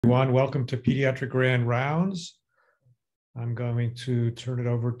Everyone, welcome to Pediatric Grand Rounds. I'm going to turn it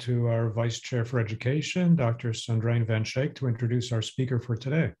over to our Vice Chair for Education, Dr. Sandrine Van Schaik, to introduce our speaker for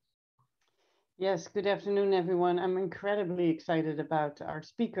today. Yes, good afternoon, everyone. I'm incredibly excited about our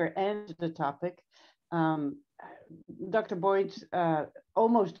speaker and the topic. Dr. Boyd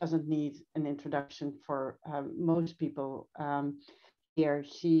almost doesn't need an introduction for most people here.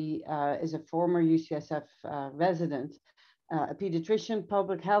 She is a former UCSF resident, a pediatrician,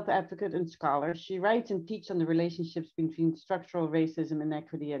 public health advocate, and scholar. She writes and teaches on the relationships between structural racism,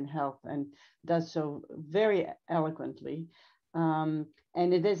 inequity, and health, and does so very eloquently. And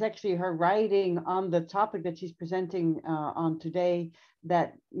it is actually her writing on the topic that she's presenting on today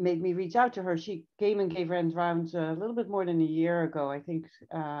that made me reach out to her. She came and gave rounds a little bit more than a year ago, I think,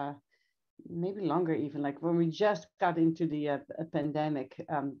 maybe longer even, like when we just got into the pandemic.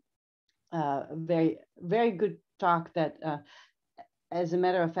 Very, very good talk that, as a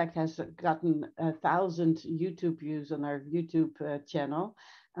matter of fact, has gotten 1,000 YouTube views on our YouTube channel.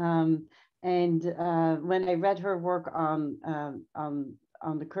 And when I read her work on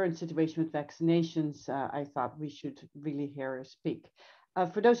the current situation with vaccinations, I thought we should really hear her speak.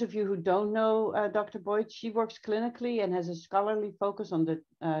 For those of you who don't know Dr. Boyd, she works clinically and has a scholarly focus on the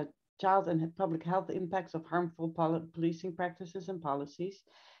child and public health impacts of harmful policing practices and policies.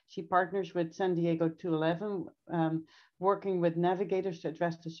 She partners with San Diego 211, working with navigators to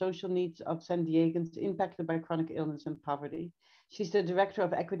address the social needs of San Diegans impacted by chronic illness and poverty. She's the Director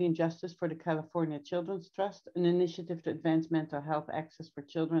of Equity and Justice for the California Children's Trust, an initiative to advance mental health access for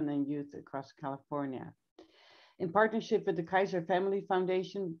children and youth across California. In partnership with the Kaiser Family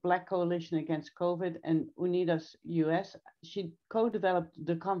Foundation, Black Coalition Against COVID, and Unidas US, she co-developed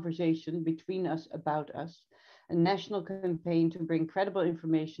The Conversation Between Us About Us, a national campaign to bring credible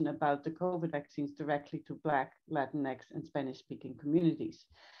information about the COVID vaccines directly to Black, Latinx, and Spanish-speaking communities.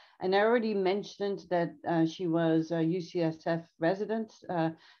 And I already mentioned that she was a UCSF resident.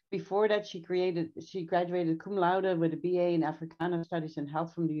 Before that, she graduated cum laude with a BA in Africana Studies and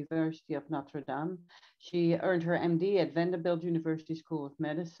Health from the University of Notre Dame. She earned her MD at Vanderbilt University School of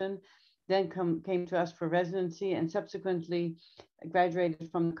Medicine, then came to us for residency and subsequently graduated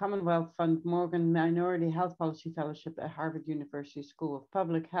from the Commonwealth Fund Morgan Minority Health Policy Fellowship at Harvard University School of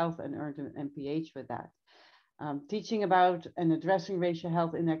Public Health and earned an MPH with that. Teaching about and addressing racial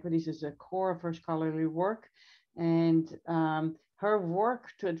health inequities is a core of her scholarly work. And her work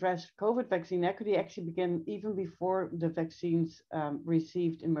to address COVID vaccine equity actually began even before the vaccines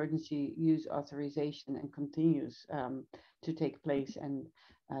received emergency use authorization and continues to take place. And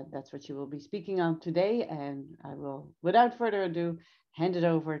that's what she will be speaking on today. And I will, without further ado, hand it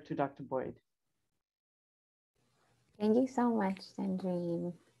over to Dr. Boyd. Thank you so much,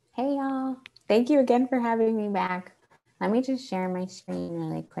 Sandrine. Hey, y'all. Thank you again for having me back. Let me just share my screen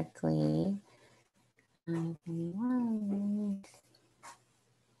really quickly.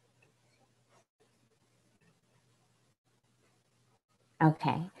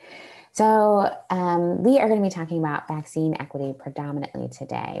 Okay, so we are going to be talking about vaccine equity predominantly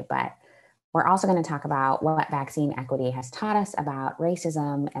today, but we're also going to talk about what vaccine equity has taught us about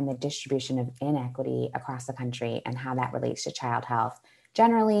racism and the distribution of inequity across the country and how that relates to child health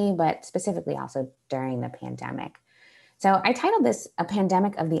generally, but specifically also during the pandemic. So I titled this A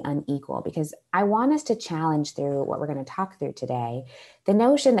Pandemic of the Unequal because I want us to challenge through what we're going to talk through today, the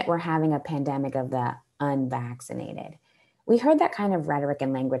notion that we're having a pandemic of the unvaccinated. We heard that kind of rhetoric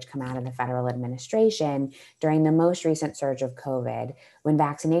and language come out of the federal administration during the most recent surge of COVID, when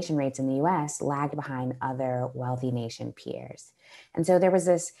vaccination rates in the US lagged behind other wealthy nation peers. And so there was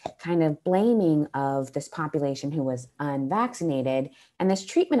this kind of blaming of this population who was unvaccinated and this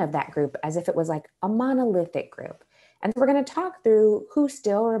treatment of that group as if it was like a monolithic group. And so we're going to talk through who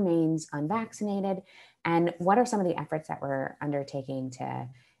still remains unvaccinated and what are some of the efforts that we're undertaking to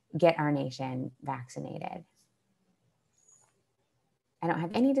get our nation vaccinated. I don't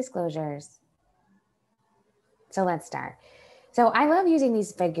have any disclosures. So let's start. So I love using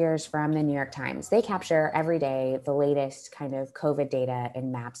these figures from the New York Times. They capture every day the latest kind of COVID data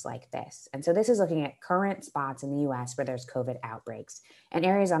in maps like this. And so this is looking at current spots in the US where there's COVID outbreaks. And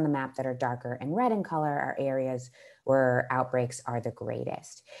areas on the map that are darker and red in color are areas where outbreaks are the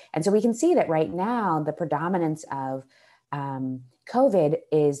greatest. And so we can see that right now, the predominance of COVID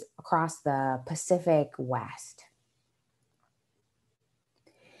is across the Pacific West.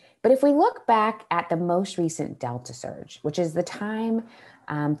 But if we look back at the most recent Delta surge, which is the time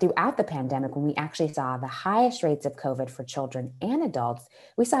throughout the pandemic, when we actually saw the highest rates of COVID for children and adults,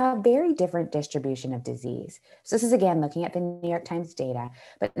 we saw a very different distribution of disease. So this is again looking at the New York Times data,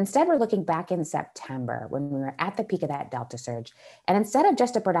 but instead we're looking back in September when we were at the peak of that Delta surge. And instead of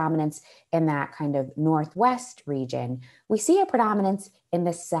just a predominance in that kind of Northwest region, we see a predominance in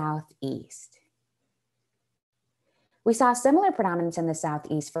the Southeast. We saw similar predominance in the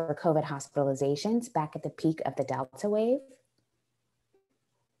Southeast for COVID hospitalizations back at the peak of the Delta wave.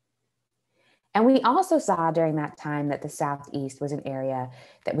 And we also saw during that time that the Southeast was an area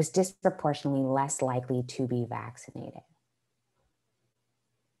that was disproportionately less likely to be vaccinated.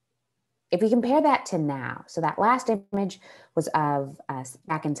 If we compare that to now, so that last image was of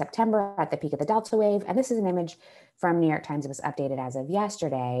back in September at the peak of the Delta wave, and this is an image from New York Times that was updated as of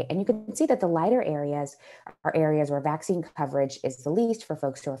yesterday. And you can see that the lighter areas are areas where vaccine coverage is the least for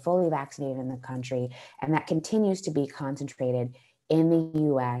folks who are fully vaccinated in the country, and that continues to be concentrated in the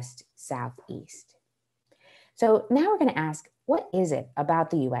US Southeast. So now we're going to ask, what is it about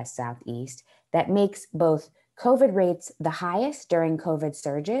the US Southeast that makes both COVID rates the highest during COVID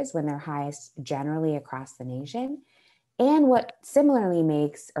surges when they're highest generally across the nation, and what similarly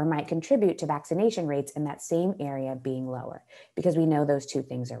makes or might contribute to vaccination rates in that same area being lower, because we know those two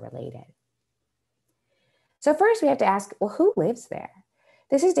things are related. So first we have to ask, well, who lives there?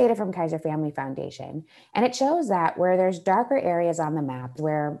 This is data from Kaiser Family Foundation, and it shows that where there's darker areas on the map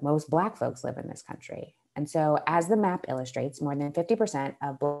where most Black folks live in this country. And so as the map illustrates, more than 50%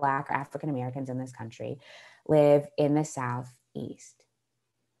 of Black or African Americans in this country live in the Southeast.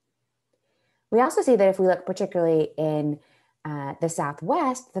 We also see that if we look particularly in the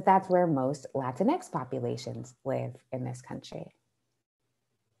Southwest, that's where most Latinx populations live in this country.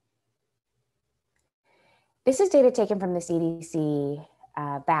 This is data taken from the CDC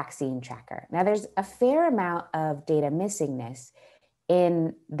vaccine tracker. Now there's a fair amount of data missingness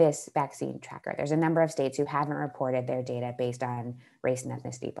in this vaccine tracker. There's a number of states who haven't reported their data based on race and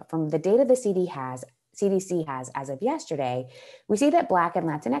ethnicity, but from the data the CDC has as of yesterday, we see that Black and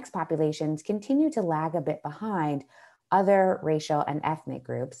Latinx populations continue to lag a bit behind other racial and ethnic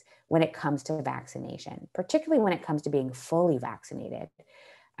groups when it comes to vaccination, particularly when it comes to being fully vaccinated.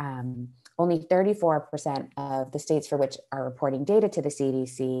 Only 34% of the states for which are reporting data to the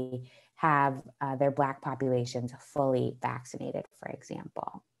CDC have their Black populations fully vaccinated, for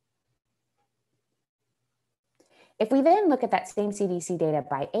example. If we then look at that same CDC data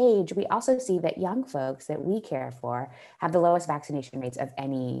by age, we also see that young folks that we care for have the lowest vaccination rates of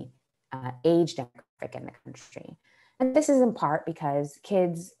any age demographic in the country. And this is in part because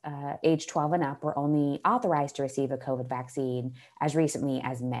kids age 12 and up were only authorized to receive a COVID vaccine as recently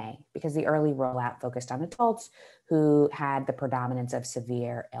as May, because the early rollout focused on adults who had the predominance of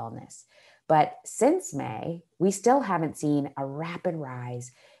severe illness. But since May, we still haven't seen a rapid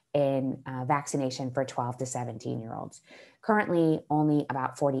rise in vaccination for 12 to 17-year-olds. Currently, only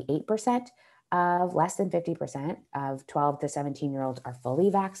about 48% of less than 50% of 12 to 17-year-olds are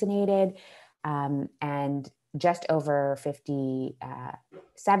fully vaccinated, and just over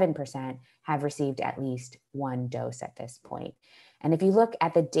 57% have received at least one dose at this point. And if you look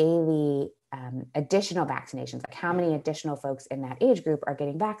at the daily additional vaccinations, like how many additional folks in that age group are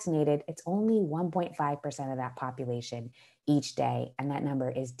getting vaccinated, it's only 1.5% of that population each day, and that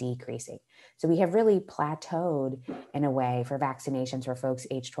number is decreasing. So we have really plateaued in a way for vaccinations for folks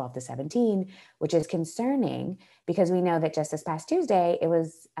age 12 to 17, which is concerning because we know that just this past Tuesday, it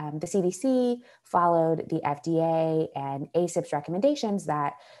was the CDC followed the FDA and ACIP's recommendations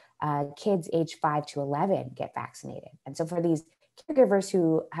that kids age 5 to 11 get vaccinated. And so for these caregivers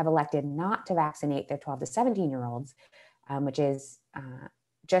who have elected not to vaccinate their 12 to 17-year-olds, which is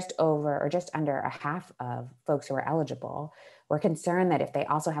just over or just under a half of folks who are eligible, we're concerned that if they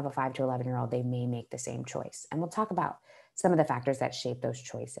also have a 5 to 11-year-old, they may make the same choice. And we'll talk about some of the factors that shape those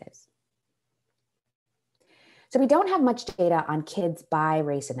choices. So we don't have much data on kids by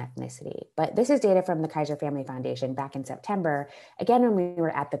race and ethnicity, but this is data from the Kaiser Family Foundation back in September, again, when we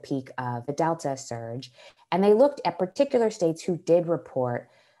were at the peak of the Delta surge, and they looked at particular states who did report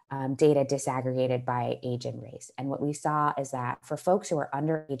data disaggregated by age and race. And what we saw is that for folks who are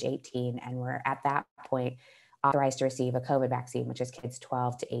under age 18 and were at that point authorized to receive a COVID vaccine, which is kids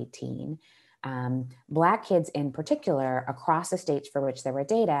 12 to 18, Black kids in particular across the states for which there were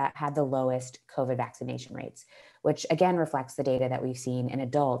data had the lowest COVID vaccination rates, which again reflects the data that we've seen in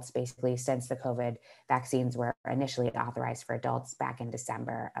adults basically since the COVID vaccines were initially authorized for adults back in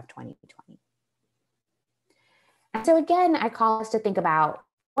December of 2020. And so again, I call us to think about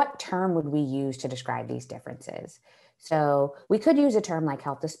what term would we use to describe these differences? So we could use a term like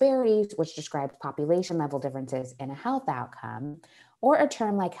health disparities, which describes population level differences in a health outcome, or a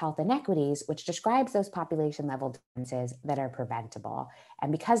term like health inequities, which describes those population level differences that are preventable.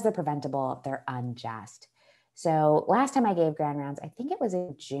 And because they're preventable, they're unjust. So last time I gave grand rounds, I think it was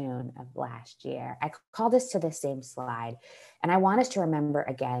in June of last year, I called us to the same slide. And I want us to remember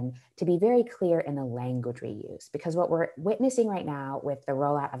again to be very clear in the language we use, because what we're witnessing right now with the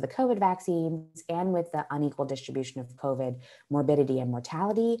rollout of the COVID vaccines and with the unequal distribution of COVID morbidity and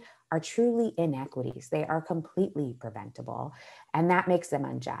mortality are truly inequities. They are completely preventable, and that makes them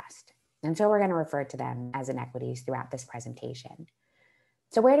unjust. And so we're going to refer to them as inequities throughout this presentation.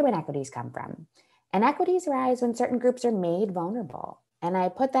 So where do inequities come from? Inequities arise when certain groups are made vulnerable. And I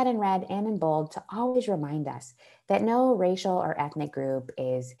put that in red and in bold to always remind us that no racial or ethnic group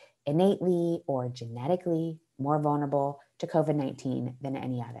is innately or genetically more vulnerable to COVID-19 than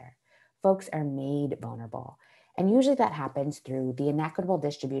any other. Folks are made vulnerable. And usually that happens through the inequitable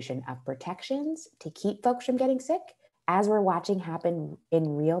distribution of protections to keep folks from getting sick, as we're watching happen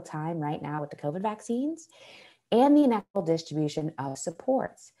in real time right now with the COVID vaccines, and the inequitable distribution of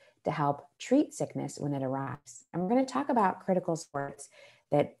supports to help treat sickness when it arrives. And we're going to talk about critical supports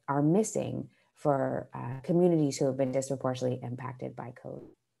that are missing for communities who have been disproportionately impacted by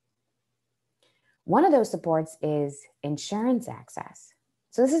COVID. One of those supports is insurance access.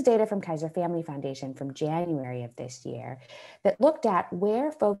 So this is data from Kaiser Family Foundation from January of this year that looked at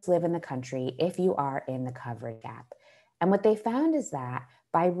where folks live in the country if you are in the coverage gap. And what they found is that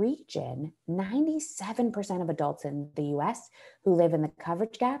by region, 97% of adults in the US who live in the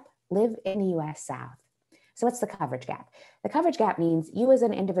coverage gap live in the US South. So what's the coverage gap? The coverage gap means you as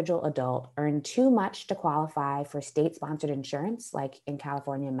an individual adult earn too much to qualify for state-sponsored insurance, like in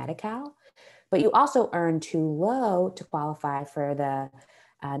California, Medi-Cal, but you also earn too low to qualify for the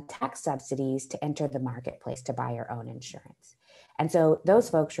tax subsidies to enter the marketplace to buy your own insurance. And so those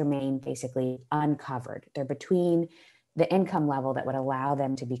folks remain basically uncovered. They're between the income level that would allow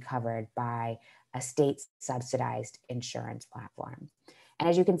them to be covered by a state subsidized insurance platform. And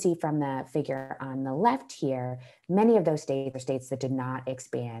as you can see from the figure on the left here, many of those states are states that did not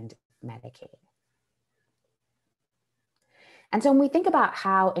expand Medicaid. And so when we think about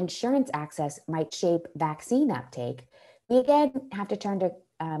how insurance access might shape vaccine uptake, we again have to turn to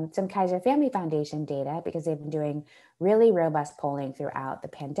some Kaiser Family Foundation data, because they've been doing really robust polling throughout the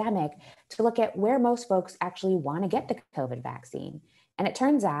pandemic to look at where most folks actually want to get the COVID vaccine. And it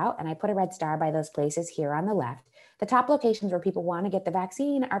turns out, and I put a red star by those places here on the left, the top locations where people want to get the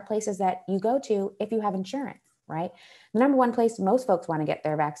vaccine are places that you go to if you have insurance, right? The number one place most folks want to get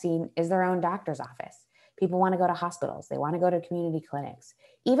their vaccine is their own doctor's office. People want to go to hospitals. They want to go to community clinics.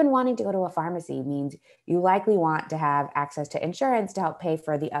 Even wanting to go to a pharmacy means you likely want to have access to insurance to help pay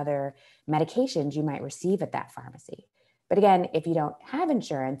for the other medications you might receive at that pharmacy. But again, if you don't have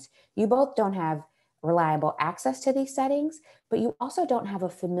insurance, you both don't have reliable access to these settings, but you also don't have a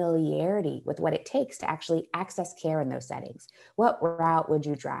familiarity with what it takes to actually access care in those settings. What route would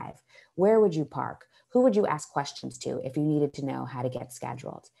you drive? Where would you park? Who would you ask questions to if you needed to know how to get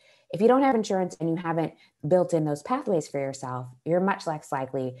scheduled? If you don't have insurance and you haven't built in those pathways for yourself, you're much less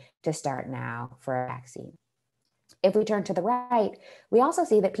likely to start now for a vaccine. If we turn to the right, we also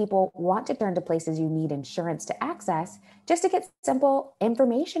see that people want to turn to places you need insurance to access just to get simple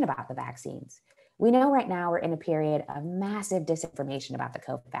information about the vaccines. We know right now we're in a period of massive disinformation about the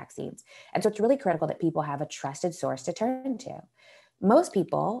COVID vaccines. And so it's really critical that people have a trusted source to turn to. Most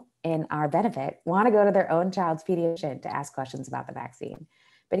people, in our benefit, want to go to their own child's pediatrician to ask questions about the vaccine.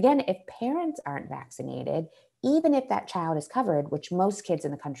 But again, if parents aren't vaccinated, even if that child is covered, which most kids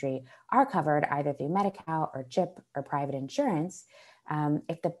in the country are covered either through Medi-Cal or CHIP or private insurance,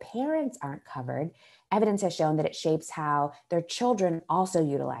 if the parents aren't covered, evidence has shown that it shapes how their children also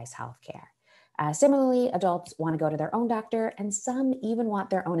utilize healthcare. Similarly, adults want to go to their own doctor, and some even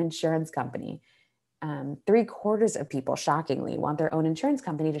want their own insurance company. 3/4 of people, shockingly, want their own insurance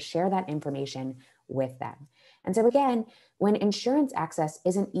company to share that information with them. And so again, when insurance access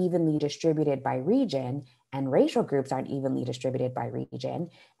isn't evenly distributed by region and racial groups aren't evenly distributed by region,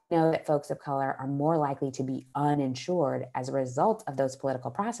 we know that folks of color are more likely to be uninsured as a result of those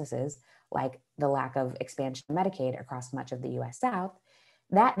political processes, like the lack of expansion of Medicaid across much of the US South.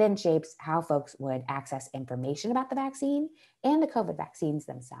 That then shapes how folks would access information about the vaccine and the COVID vaccines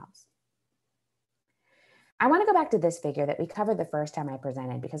themselves. I want to go back to this figure that we covered the first time I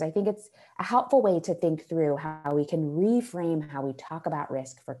presented, because I think it's a helpful way to think through how we can reframe how we talk about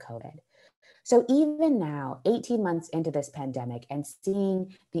risk for COVID. So even now, 18 months into this pandemic and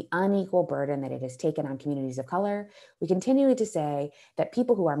seeing the unequal burden that it has taken on communities of color, we continue to say that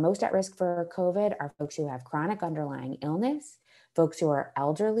people who are most at risk for COVID are folks who have chronic underlying illness, folks who are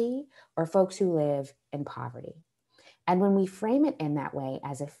elderly, or folks who live in poverty. And when we frame it in that way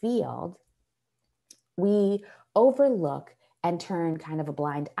as a field, we overlook and turn kind of a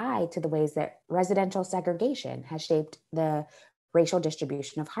blind eye to the ways that residential segregation has shaped the racial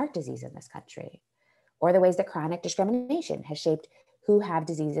distribution of heart disease in this country, or the ways that chronic discrimination has shaped who have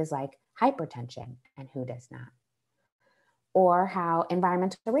diseases like hypertension and who does not, or how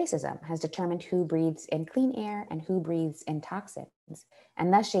environmental racism has determined who breathes in clean air and who breathes in toxins,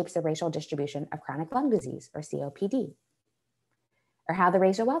 and thus shapes the racial distribution of chronic lung disease, or COPD, or how the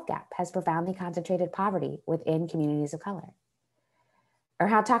racial wealth gap has profoundly concentrated poverty within communities of color, or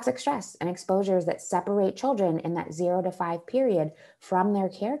how toxic stress and exposures that separate children in that 0 to 5 period from their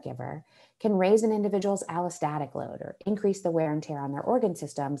caregiver can raise an individual's allostatic load or increase the wear and tear on their organ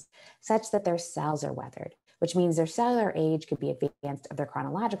systems such that their cells are weathered, which means their cellular age could be advanced of their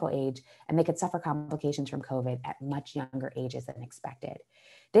chronological age, and they could suffer complications from COVID at much younger ages than expected.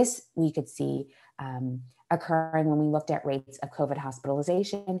 This we could see occurring when we looked at rates of COVID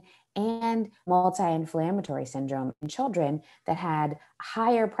hospitalization and multi-inflammatory syndrome in children that had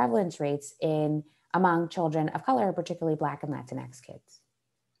higher prevalence rates among children of color, particularly Black and Latinx kids.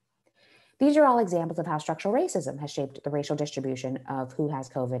 These are all examples of how structural racism has shaped the racial distribution of who has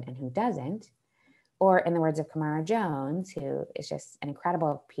COVID and who doesn't. Or in the words of Kamara Jones, who is just an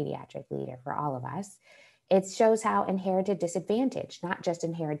incredible pediatric leader for all of us, it shows how inherited disadvantage, not just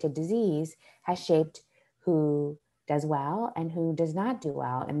inherited disease, has shaped who does well and who does not do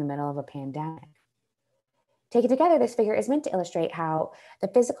well in the middle of a pandemic. Taken together, this figure is meant to illustrate how the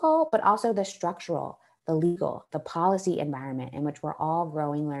physical, but also the structural, the legal, the policy environment in which we're all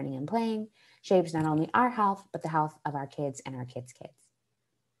growing, learning, and playing shapes not only our health, but the health of our kids and our kids' kids.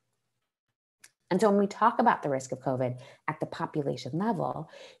 And so when we talk about the risk of COVID at the population level,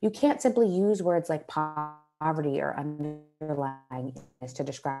 you can't simply use words like poverty or underlying illness to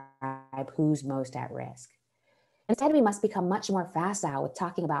describe who's most at risk. Instead, we must become much more facile with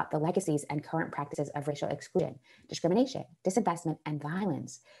talking about the legacies and current practices of racial exclusion, discrimination, disinvestment, and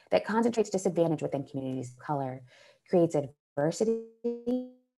violence that concentrates disadvantage within communities of color, creates adversity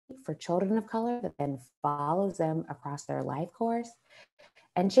for children of color that then follows them across their life course,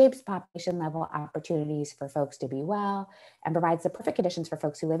 and shapes population level opportunities for folks to be well, and provides the perfect conditions for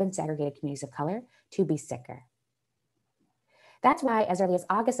folks who live in segregated communities of color to be sicker. That's why, as early as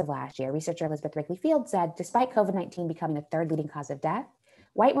August of last year, researcher Elizabeth Wrigley Field said, despite COVID-19 becoming the 3rd leading cause of death,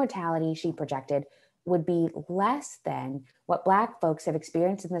 white mortality, she projected, would be less than what Black folks have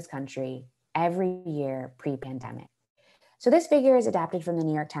experienced in this country every year pre-pandemic. So this figure is adapted from the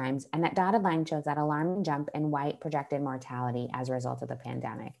New York Times, and that dotted line shows that alarming jump in white projected mortality as a result of the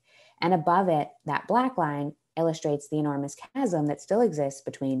pandemic. And above it, that Black line illustrates the enormous chasm that still exists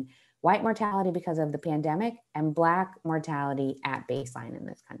between white mortality because of the pandemic and Black mortality at baseline in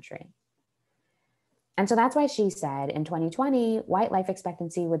this country. And so that's why she said in 2020, white life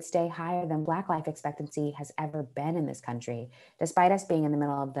expectancy would stay higher than Black life expectancy has ever been in this country, despite us being in the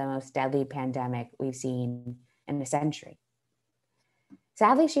middle of the most deadly pandemic we've seen in a century.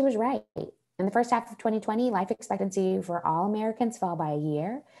 Sadly, she was right. In the first half of 2020, life expectancy for all Americans fell by a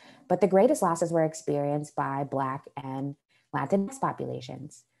year, but the greatest losses were experienced by Black and Latinx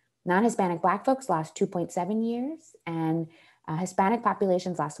populations. Non-Hispanic Black folks lost 2.7 years, and Hispanic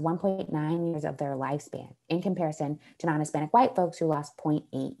populations lost 1.9 years of their lifespan in comparison to non-Hispanic white folks who lost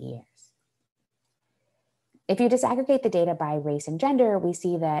 0.8 years. If you disaggregate the data by race and gender, we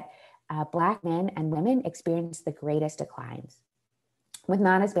see that Black men and women experienced the greatest declines, with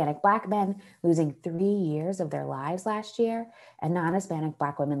non-Hispanic Black men losing 3 years of their lives last year and non-Hispanic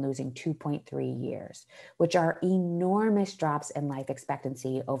Black women losing 2.3 years, which are enormous drops in life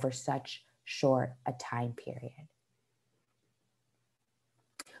expectancy over such short a time period.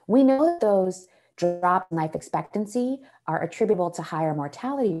 We know that those drops in life expectancy are attributable to higher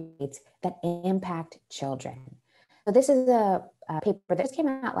mortality rates that impact children. So this is a paper that just came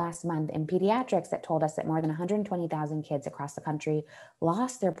out last month in Pediatrics that told us that more than 120,000 kids across the country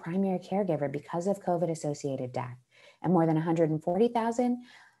lost their primary caregiver because of COVID-associated death, and more than 140,000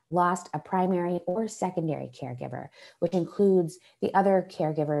 lost a primary or secondary caregiver, which includes the other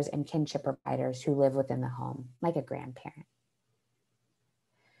caregivers and kinship providers who live within the home, like a grandparent.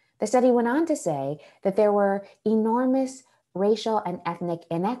 The study went on to say that there were enormous racial and ethnic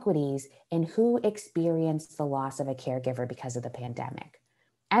inequities in who experienced the loss of a caregiver because of the pandemic.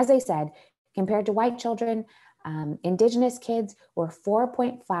 As they said, compared to white children, Indigenous kids were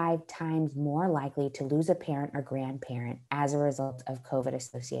 4.5 times more likely to lose a parent or grandparent as a result of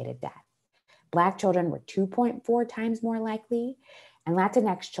COVID-associated death. Black children were 2.4 times more likely, and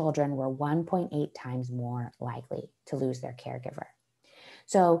Latinx children were 1.8 times more likely to lose their caregiver.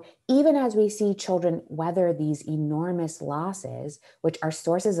 So even as we see children weather these enormous losses, which are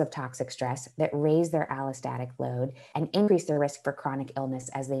sources of toxic stress that raise their allostatic load and increase their risk for chronic illness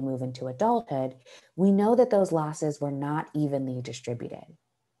as they move into adulthood, we know that those losses were not evenly distributed.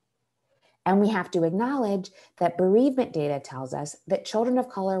 And we have to acknowledge that bereavement data tells us that children of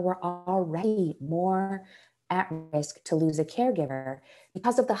color were already more at risk to lose a caregiver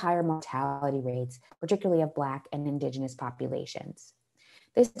because of the higher mortality rates, particularly of Black and Indigenous populations.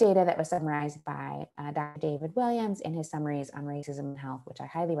 This data that was summarized by Dr. David Williams in his summaries on racism and health, which I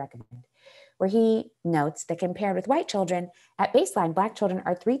highly recommend, where he notes that compared with white children, at baseline, Black children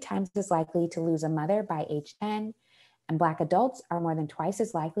are 3 times as likely to lose a mother by age 10, and Black adults are more than twice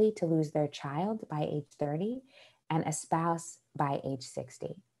as likely to lose their child by age 30 and a spouse by age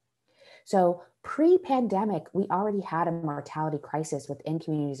 60. So pre-pandemic, we already had a mortality crisis within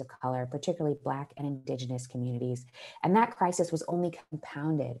communities of color, particularly Black and Indigenous communities. And that crisis was only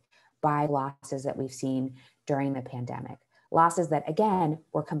compounded by losses that we've seen during the pandemic, losses that, again,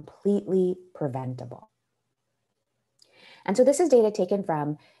 were completely preventable. And so this is data taken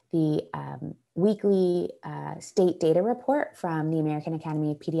from the weekly state data report from the American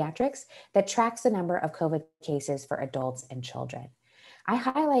Academy of Pediatrics that tracks the number of COVID cases for adults and children. I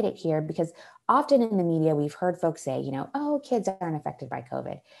highlight it here because often in the media, we've heard folks say, oh, kids aren't affected by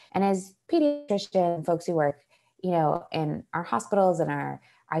COVID. And as pediatricians, folks who work, in our hospitals and our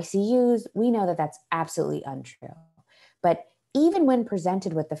ICUs, we know that that's absolutely untrue. But even when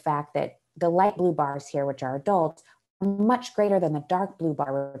presented with the fact that the light blue bars here, which are adults, are much greater than the dark blue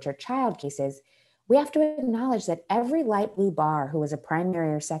bar, which are child cases, we have to acknowledge that every light blue bar who is a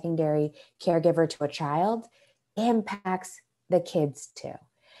primary or secondary caregiver to a child impacts the kids too.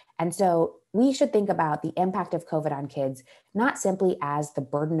 And so we should think about the impact of COVID on kids, not simply as the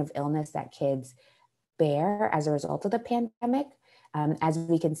burden of illness that kids bear as a result of the pandemic, as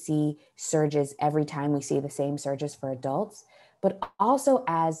we can see surges every time we see the same surges for adults, but also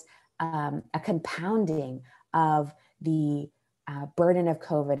as a compounding of the burden of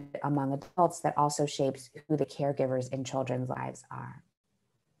COVID among adults that also shapes who the caregivers in children's lives are.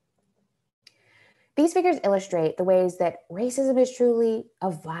 These figures illustrate the ways that racism is truly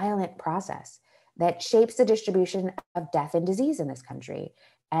a violent process that shapes the distribution of death and disease in this country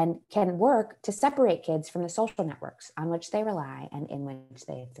and can work to separate kids from the social networks on which they rely and in which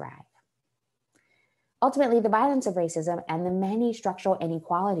they thrive. Ultimately, the violence of racism and the many structural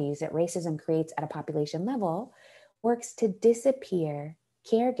inequalities that racism creates at a population level works to disappear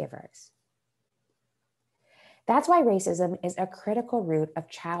caregivers. That's why racism is a critical root of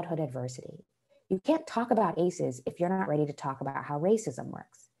childhood adversity. You can't talk about ACEs if you're not ready to talk about how racism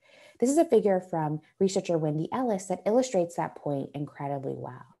works. This is a figure from researcher Wendy Ellis that illustrates that point incredibly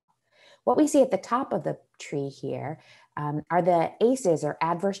well. What we see at the top of the tree here are the ACEs, or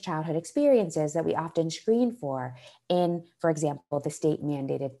adverse childhood experiences, that we often screen for in, for example, the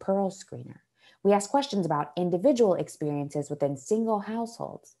state-mandated Pearl screener. We ask questions about individual experiences within single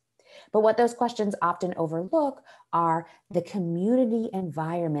households. But what those questions often overlook are the community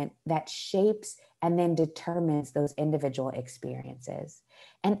environment that shapes and then determines those individual experiences.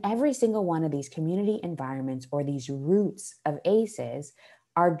 And every single one of these community environments, or these roots of ACEs,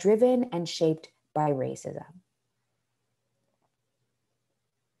 are driven and shaped by racism.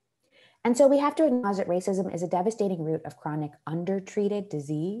 And so we have to acknowledge that racism is a devastating root of chronic undertreated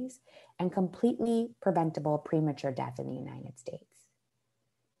disease and completely preventable premature death in the United States.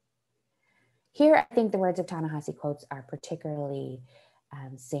 Here, I think the words of Ta-Nehisi Coates are particularly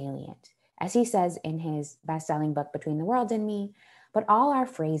salient. As he says in his best-selling book, Between the World and Me, but all our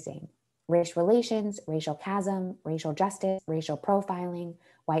phrasing, race relations, racial chasm, racial justice, racial profiling,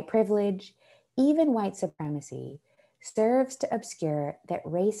 white privilege, even white supremacy, serves to obscure that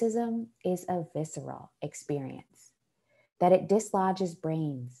racism is a visceral experience, that it dislodges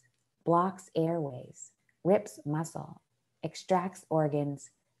brains, blocks airways, rips muscle, extracts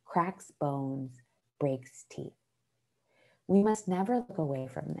organs, cracks bones, breaks teeth. We must never look away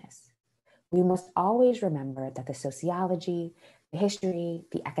from this. We must always remember that the sociology, the history,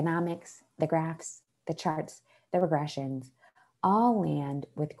 the economics, the graphs, the charts, the regressions, all land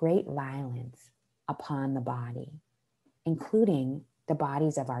with great violence upon the body, including the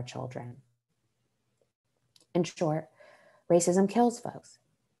bodies of our children. In short, racism kills folks.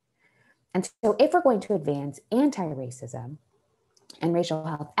 And so if we're going to advance anti-racism and racial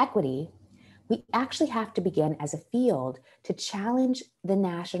health equity, we actually have to begin as a field to challenge the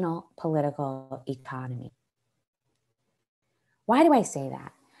national political economy. Why do I say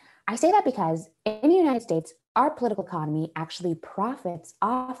that? I say that because in the United States, our political economy actually profits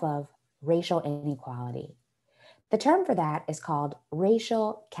off of racial inequality. The term for that is called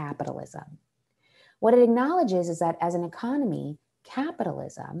racial capitalism. What it acknowledges is that as an economy,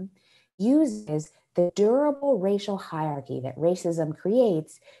 capitalism uses the durable racial hierarchy that racism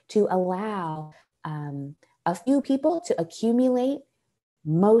creates to allow a few people to accumulate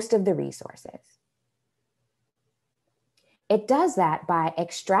most of the resources. It does that by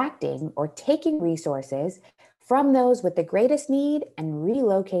extracting or taking resources from those with the greatest need and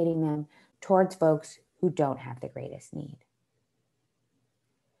relocating them towards folks who don't have the greatest need.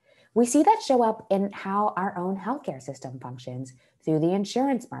 We see that show up in how our own healthcare system functions through the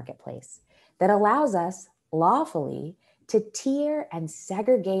insurance marketplace that allows us lawfully to tier and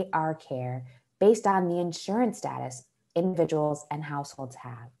segregate our care based on the insurance status individuals and households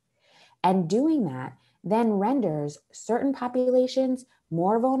have. And doing that then renders certain populations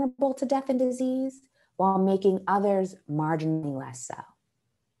more vulnerable to death and disease while making others marginally less so.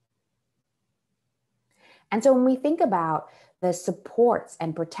 And so when we think about the supports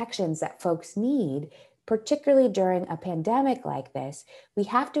and protections that folks need, particularly during a pandemic like this, we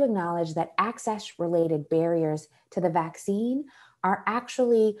have to acknowledge that access-related barriers to the vaccine are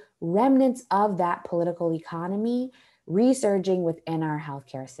actually remnants of that political economy resurging within our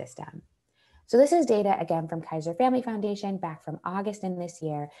healthcare system. So this is data, again, from Kaiser Family Foundation back from August in this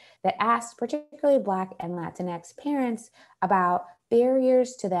year that asked particularly Black and Latinx parents about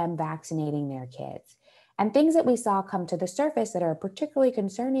barriers to them vaccinating their kids. And things that we saw come to the surface that are particularly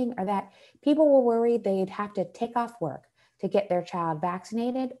concerning are that people were worried they'd have to take off work to get their child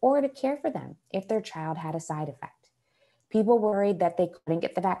vaccinated or to care for them if their child had a side effect. People worried that they couldn't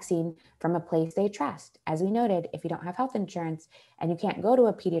get the vaccine from a place they trust. As we noted, if you don't have health insurance and you can't go to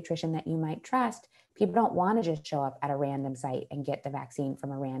a pediatrician that you might trust, people don't want to just show up at a random site and get the vaccine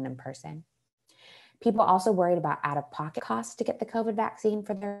from a random person. People also worried about out-of-pocket costs to get the COVID vaccine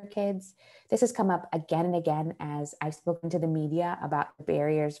for their kids. This has come up again and again as I've spoken to the media about the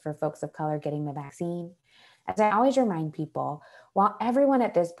barriers for folks of color getting the vaccine. As I always remind people, while everyone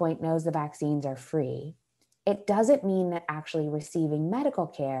at this point knows the vaccines are free, it doesn't mean that actually receiving medical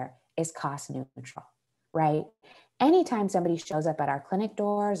care is cost neutral, right? Anytime somebody shows up at our clinic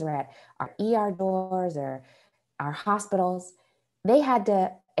doors or at our ER doors or our hospitals, they had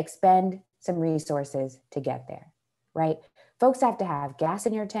to expend some resources to get there, right? Folks have to have gas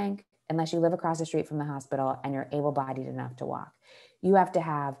in your tank unless you live across the street from the hospital and you're able-bodied enough to walk. You have to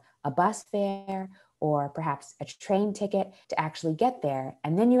have a bus fare or perhaps a train ticket to actually get there.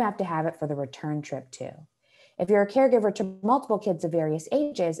 And then you have to have it for the return trip too. If you're a caregiver to multiple kids of various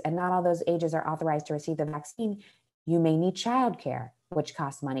ages and not all those ages are authorized to receive the vaccine, you may need childcare, which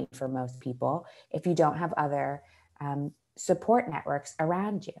costs money for most people if you don't have other support networks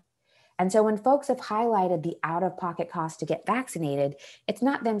around you. And so when folks have highlighted the out-of-pocket cost to get vaccinated, it's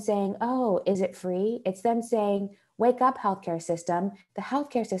not them saying, oh, is it free? It's them saying, wake up, healthcare system. The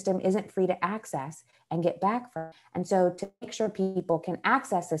healthcare system isn't free to access and get back from. And so to make sure people can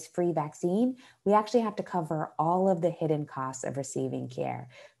access this free vaccine, we actually have to cover all of the hidden costs of receiving care,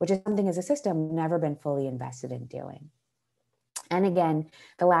 which is something as a system we've never been fully invested in doing. And again,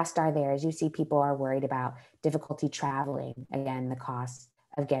 the last star there is you see people are worried about difficulty traveling, again, the cost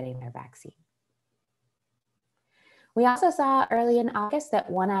of getting their vaccine. We also saw early in August that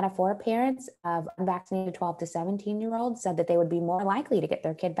 1 out of 4 parents of unvaccinated 12 to 17-year-olds said that they would be more likely to get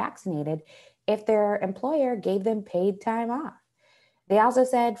their kid vaccinated if their employer gave them paid time off. They also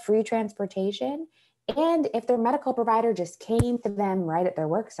said free transportation, and if their medical provider just came to them right at their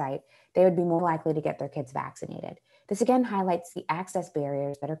work site, they would be more likely to get their kids vaccinated. This again highlights the access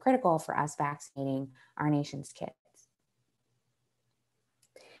barriers that are critical for us vaccinating our nation's kids.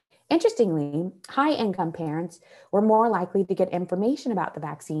 Interestingly, high-income parents were more likely to get information about the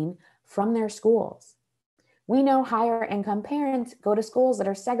vaccine from their schools. We know higher-income parents go to schools that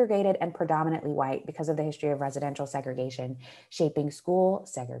are segregated and predominantly white because of the history of residential segregation, shaping school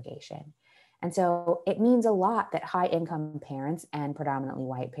segregation. And so it means a lot that high-income parents and predominantly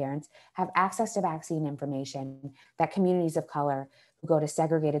white parents have access to vaccine information that communities of color who go to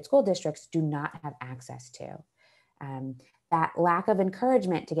segregated school districts do not have access to. That lack of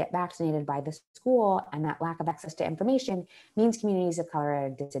encouragement to get vaccinated by the school and that lack of access to information means communities of color are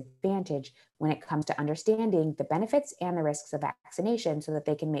at a disadvantage when it comes to understanding the benefits and the risks of vaccination so that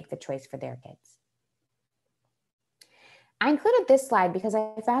they can make the choice for their kids. I included this slide because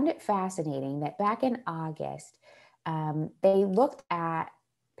I found it fascinating that back in August, they looked at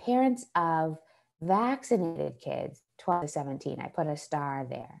parents of vaccinated kids, 12 to 17. I put a star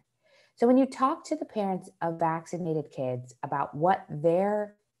there. So when you talk to the parents of vaccinated kids about what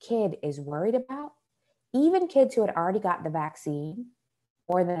their kid is worried about, even kids who had already got the vaccine,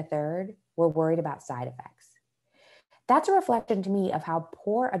 more than a third, were worried about side effects. That's a reflection to me of how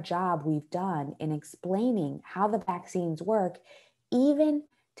poor a job we've done in explaining how the vaccines work, even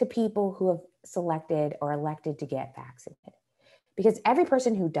to people who have selected or elected to get vaccinated. Because every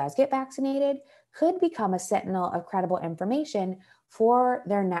person who does get vaccinated could become a sentinel of credible information for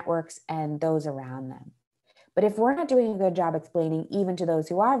their networks and those around them. But if we're not doing a good job explaining even to those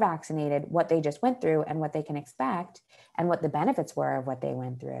who are vaccinated what they just went through and what they can expect and what the benefits were of what they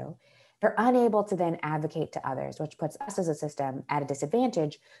went through, they're unable to then advocate to others, which puts us as a system at a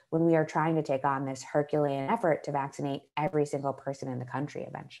disadvantage when we are trying to take on this Herculean effort to vaccinate every single person in the country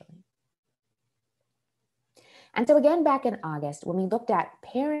eventually. And so again, back in August, when we looked at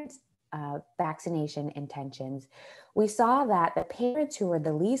parents' vaccination intentions, we saw that the parents who were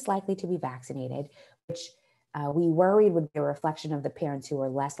the least likely to be vaccinated, which we worried would be a reflection of the parents who were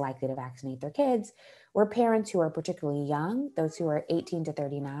less likely to vaccinate their kids, were parents who were particularly young, those who were 18 to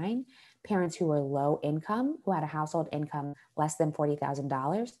 39, parents who were low income, who had a household income less than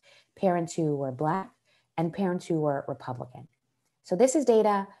 $40,000, parents who were Black, and parents who were Republican. So this is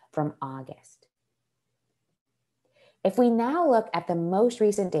data from August. If we now look at the most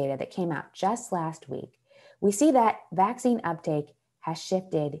recent data that came out just last week, we see that vaccine uptake has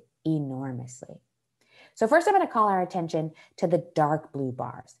shifted enormously. So first, I'm going to call our attention to the dark blue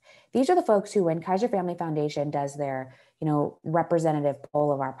bars. These are the folks who, when Kaiser Family Foundation does their, representative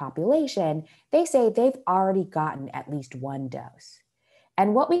poll of our population, they say they've already gotten at least one dose.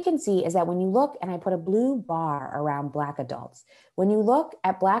 And what we can see is that when you look, and I put a blue bar around Black adults, when you look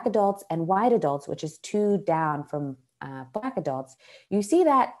at Black adults and white adults, which is 2 down from Black adults, you see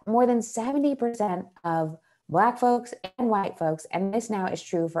that more than 70% of Black folks and white folks, and this now is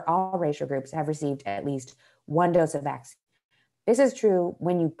true for all racial groups, have received at least one dose of vaccine. This is true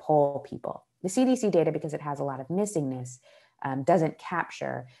when you poll people. The CDC data, because it has a lot of missingness, doesn't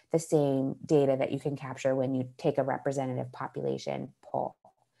capture the same data that you can capture when you take a representative population poll.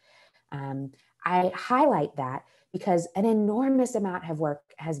 I highlight that because an enormous amount of work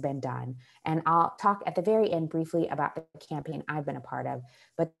has been done. And I'll talk at the very end briefly about the campaign I've been a part of,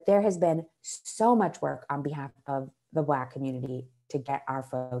 but there has been so much work on behalf of the Black community to get our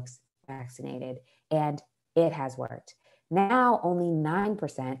folks vaccinated, and it has worked. Now, only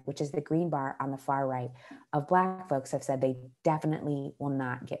 9%, which is the green bar on the far right, of Black folks have said they definitely will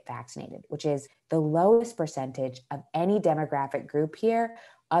not get vaccinated, which is the lowest percentage of any demographic group here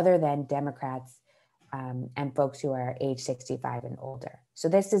other than Democrats and folks who are age 65 and older. So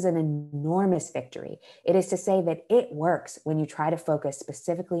this is an enormous victory. It is to say that it works when you try to focus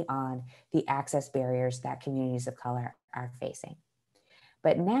specifically on the access barriers that communities of color are facing.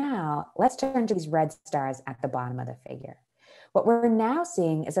 But now let's turn to these red stars at the bottom of the figure. What we're now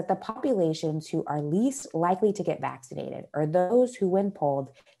seeing is that the populations who are least likely to get vaccinated, or those who, when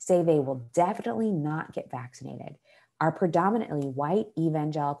polled, say they will definitely not get vaccinated, are predominantly white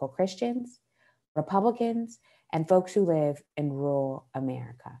evangelical Christians, Republicans, and folks who live in rural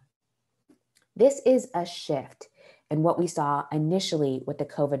America. This is a shift in what we saw initially with the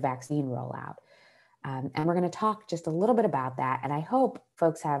COVID vaccine rollout. And we're going to talk just a little bit about that. And I hope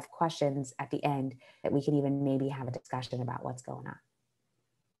folks have questions at the end that we can even maybe have a discussion about what's going on.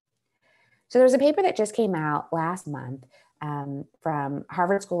 So there's a paper that just came out last month from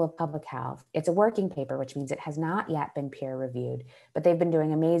Harvard School of Public Health. It's a working paper, which means it has not yet been peer reviewed, but they've been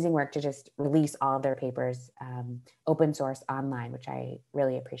doing amazing work to just release all of their papers open source online, which I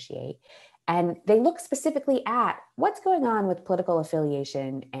really appreciate. And they look specifically at what's going on with political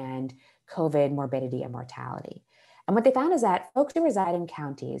affiliation and COVID morbidity and mortality. And what they found is that folks who reside in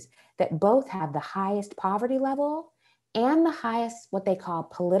counties that both have the highest poverty level and the highest, what they call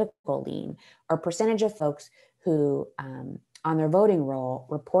political lean, or percentage of folks who on their voting roll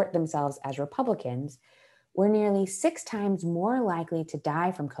report themselves as Republicans, were nearly 6 times more likely to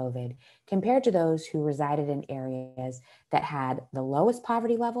die from COVID compared to those who resided in areas that had the lowest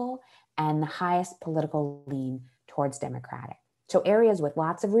poverty level and the highest political lean towards Democratic. So areas with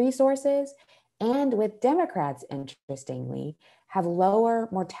lots of resources and with Democrats, interestingly, have lower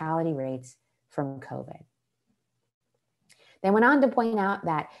mortality rates from COVID. They went on to point out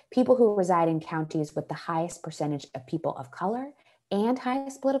that people who reside in counties with the highest percentage of people of color and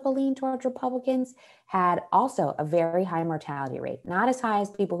highest political lean towards Republicans had also a very high mortality rate, not as high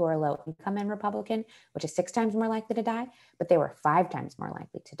as people who are low income and Republican, which is 6 times more likely to die, but they were 5 times more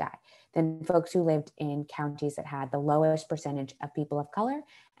likely to die than folks who lived in counties that had the lowest percentage of people of color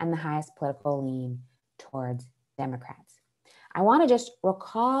and the highest political lean towards Democrats. I want to just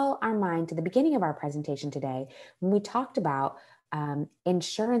recall our mind to the beginning of our presentation today when we talked about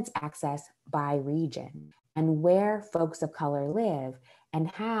insurance access by region and where folks of color live and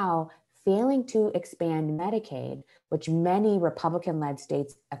how failing to expand Medicaid, which many Republican-led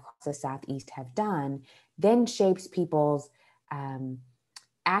states across the Southeast have done, then shapes people's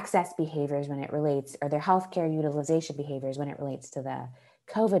access behaviors when it relates, or their healthcare utilization behaviors when it relates to the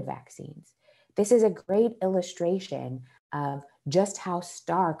COVID vaccines. This is a great illustration of just how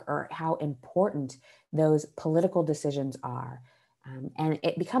stark or how important those political decisions are. And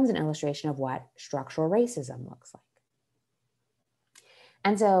it becomes an illustration of what structural racism looks like.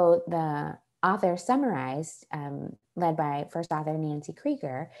 And so the author summarized, led by first author Nancy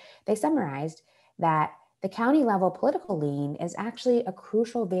Krieger, they summarized that the county level political lean is actually a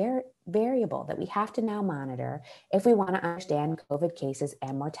crucial variable that we have to now monitor if we want to understand COVID cases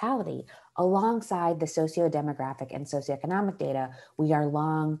and mortality, alongside the socio-demographic and socioeconomic data we are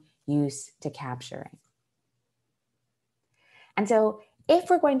long used to capturing. And so if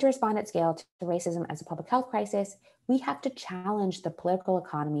we're going to respond at scale to racism as a public health crisis, we have to challenge the political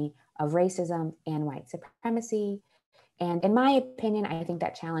economy of racism and white supremacy. And in my opinion, I think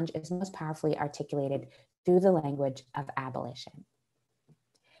that challenge is most powerfully articulated through the language of abolition.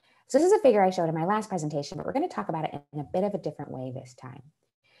 So this is a figure I showed in my last presentation, but we're going to talk about it in a bit of a different way this time.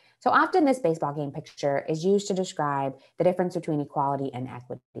 So often this baseball game picture is used to describe the difference between equality and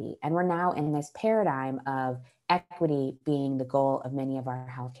equity. And we're now in this paradigm of equity being the goal of many of our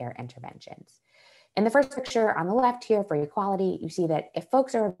healthcare interventions. In the first picture on the left here for equality, you see that if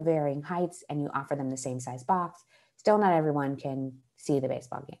folks are of varying heights and you offer them the same size box, still not everyone can see the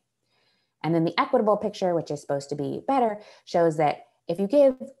baseball game. And then the equitable picture, which is supposed to be better, shows that if you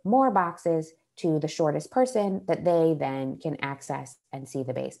give more boxes to the shortest person, that they then can access and see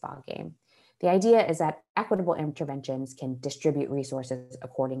the baseball game. The idea is that equitable interventions can distribute resources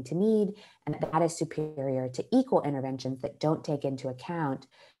according to need, and that is superior to equal interventions that don't take into account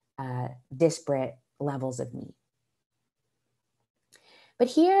disparate levels of need. But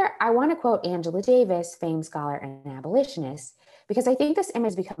here I want to quote Angela Davis, famed scholar and abolitionist, because I think this image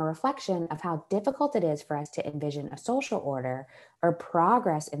has become a reflection of how difficult it is for us to envision a social order or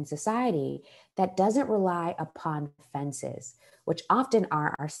progress in society that doesn't rely upon fences, which often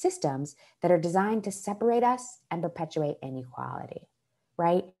are our systems that are designed to separate us and perpetuate inequality,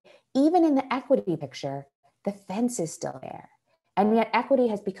 right? Even in the equity picture, the fence is still there. And yet equity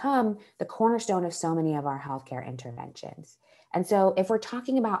has become the cornerstone of so many of our healthcare interventions. And so if we're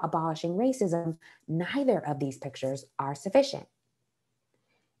talking about abolishing racism, neither of these pictures are sufficient.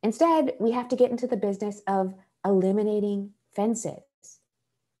 Instead, we have to get into the business of eliminating fences.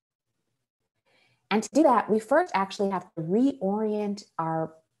 And to do that, we first actually have to reorient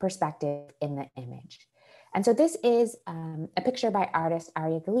our perspective in the image. And so this is a picture by artist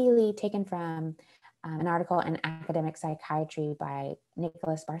Arya Galili, taken from an article in Academic Psychiatry by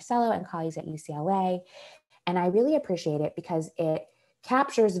Nicholas Barcelo and colleagues at UCLA. And I really appreciate it because it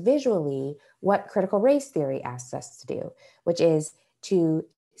captures visually what critical race theory asks us to do, which is to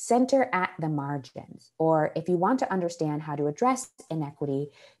center at the margins, or if you want to understand how to address inequity,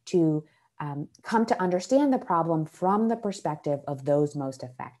 to come to understand the problem from the perspective of those most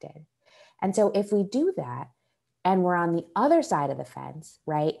affected. And so if we do that, and we're on the other side of the fence,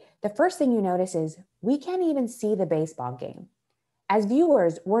 right? The first thing you notice is we can't even see the baseball game. As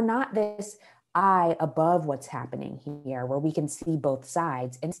viewers, we're not this eye above what's happening here where we can see both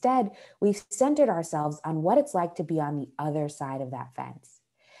sides. Instead, we've centered ourselves on what it's like to be on the other side of that fence.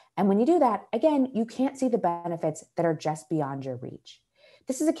 And when you do that, again, you can't see the benefits that are just beyond your reach.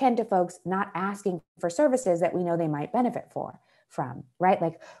 This is akin to folks not asking for services that we know they might benefit from, right?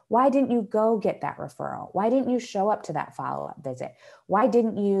 Like, why didn't you go get that referral? Why didn't you show up to that follow-up visit? Why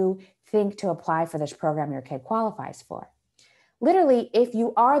didn't you think to apply for this program your kid qualifies for? Literally, if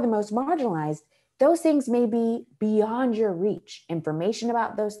you are the most marginalized, those things may be beyond your reach. Information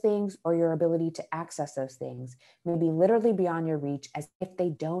about those things or your ability to access those things may be literally beyond your reach, as if they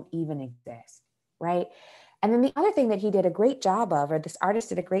don't even exist, right? And then the other thing that he did a great job of, or this artist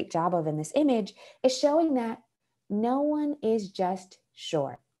did a great job of in this image, is showing that no one is just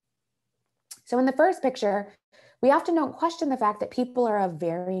short. So in the first picture, we often don't question the fact that people are of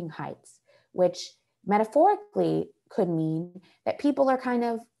varying heights, which metaphorically could mean that people are kind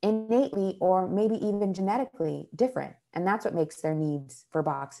of innately or maybe even genetically different. And that's what makes their needs for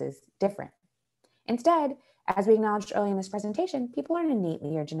boxes different. Instead, as we acknowledged earlier in this presentation, people aren't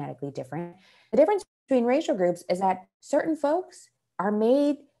innately or genetically different. The difference between racial groups is that certain folks are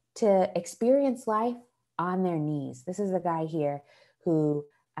made to experience life on their knees. This is the guy here who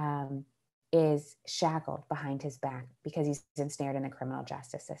is shackled behind his back because he's ensnared in the criminal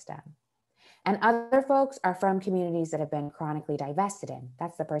justice system. And other folks are from communities that have been chronically divested in.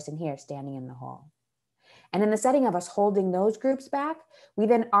 That's the person here standing in the hole. And in the setting of us holding those groups back, we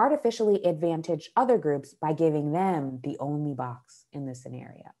then artificially advantage other groups by giving them the only box in the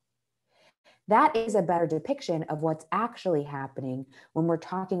scenario. That is a better depiction of what's actually happening when we're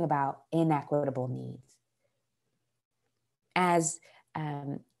talking about inequitable needs. As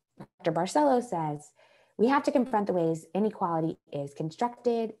Dr. Barcelo says, we have to confront the ways inequality is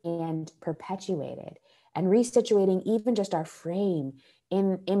constructed and perpetuated, and resituating even just our frame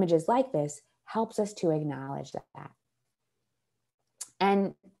in images like this helps us to acknowledge that.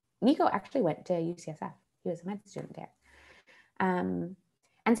 And Nico actually went to UCSF. He was a med student there.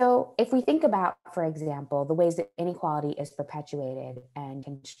 And so if we think about, for example, the ways that inequality is perpetuated and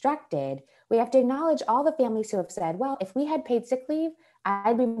constructed, we have to acknowledge all the families who have said, well, if we had paid sick leave,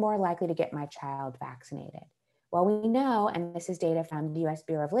 I'd be more likely to get my child vaccinated. Well, we know, and this is data from the US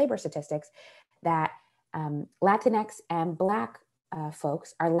Bureau of Labor Statistics, that Latinx and Black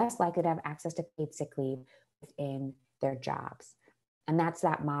folks are less likely to have access to paid sick leave within their jobs. And that's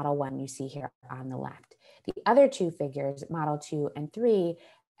that model 1 you see here on the left. The other two figures, model 2 and 3,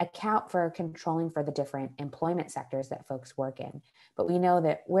 account for controlling for the different employment sectors that folks work in. But we know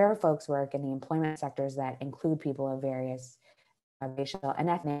that where folks work in the employment sectors that include people of various racial and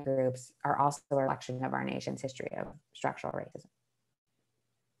ethnic groups are also a reflection of our nation's history of structural racism.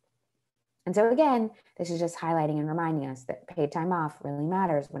 And so again, this is just highlighting and reminding us that paid time off really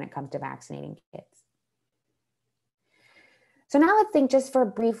matters when it comes to vaccinating kids. So now let's think just for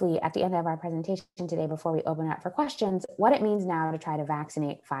briefly at the end of our presentation today, before we open up for questions, what it means now to try to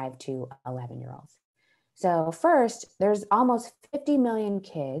vaccinate 5 to 11-year-olds. So first, there's almost 50 million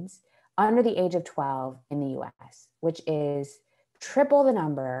kids under the age of 12 in the US, which is triple the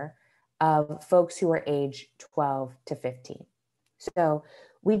number of folks who are age 12 to 15. So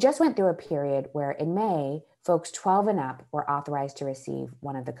we just went through a period where in May, folks 12 and up were authorized to receive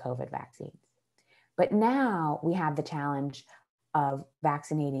one of the COVID vaccines. But now we have the challenge of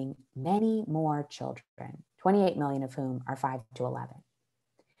vaccinating many more children, 28 million of whom are 5 to 11.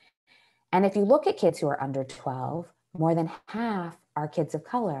 And if you look at kids who are under 12, more than half are kids of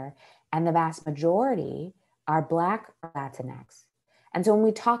color, and the vast majority are Black or Latinx. And so when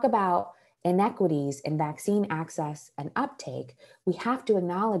we talk about inequities in vaccine access and uptake, we have to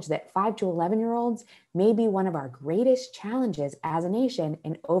acknowledge that 5 to 11-year-olds may be one of our greatest challenges as a nation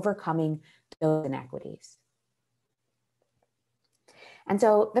in overcoming those inequities. And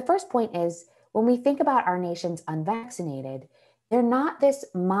so the first point is, when we think about our nation's unvaccinated, they're not this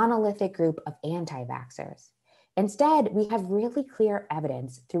monolithic group of anti-vaxxers. Instead, we have really clear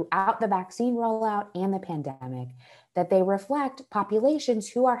evidence throughout the vaccine rollout and the pandemic that they reflect populations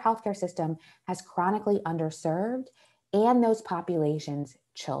who our healthcare system has chronically underserved, and those populations'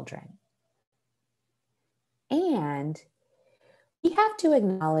 children. And we have to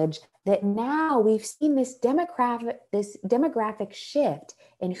acknowledge that now we've seen this demographic shift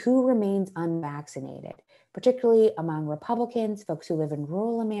in who remains unvaccinated, particularly among Republicans, folks who live in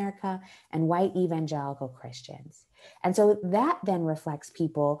rural America, and white evangelical Christians. And so that then reflects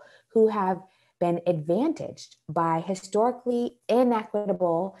people who have been advantaged by historically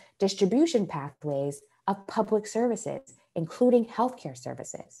inequitable distribution pathways of public services, including healthcare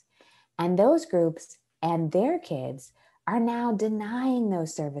services. And those groups and their kids are now denying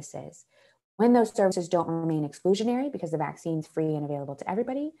those services when those services don't remain exclusionary because the vaccine's free and available to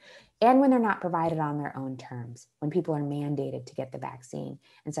everybody, and when they're not provided on their own terms, when people are mandated to get the vaccine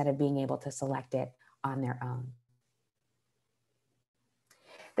instead of being able to select it on their own.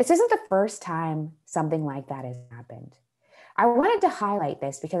 This isn't the first time something like that has happened. I wanted to highlight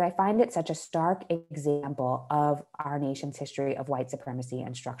this because I find it such a stark example of our nation's history of white supremacy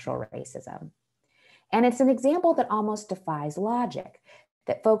and structural racism. And it's an example that almost defies logic,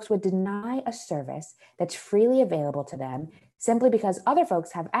 that folks would deny a service that's freely available to them simply because other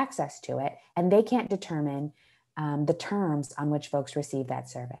folks have access to it and they can't determine the terms on which folks receive that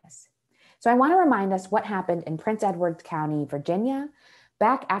service. So I want to remind us what happened in Prince Edward County, Virginia,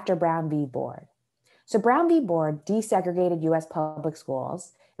 back after Brown v. Board. So Brown v. Board desegregated US public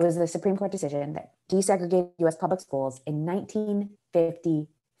schools. It was the Supreme Court decision that desegregated US public schools in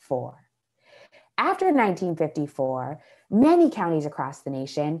 1954. After 1954, many counties across the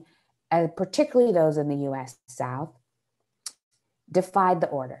nation, particularly those in the US South, defied the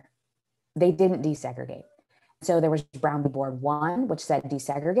order. They didn't desegregate. So there was Brown v. Board 1, which said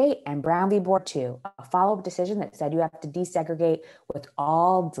desegregate, and Brown v. Board 2, a follow-up decision that said you have to desegregate with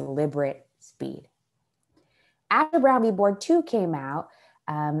all deliberate speed. After Brown v. Board 2 came out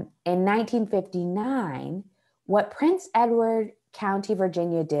in 1959, what Prince Edward County,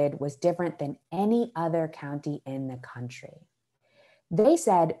 Virginia did was different than any other county in the country. They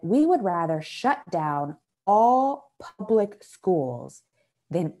said, we would rather shut down all public schools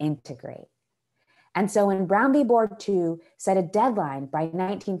than integrate. And so when Brown v. Board 2 set a deadline by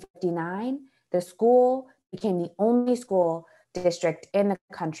 1959, the school became the only school district in the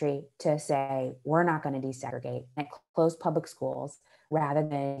country to say, we're not going to desegregate, and it closed public schools rather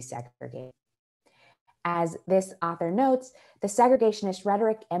than desegregate. As this author notes, the segregationist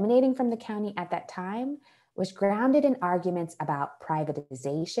rhetoric emanating from the county at that time was grounded in arguments about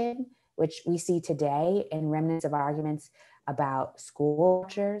privatization, which we see today in remnants of arguments about school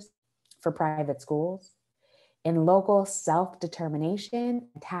vouchers for private schools, in local self-determination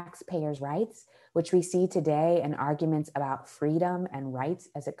and taxpayers' rights, which we see today in arguments about freedom and rights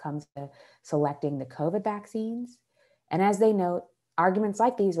as it comes to selecting the COVID vaccines. And as they note, arguments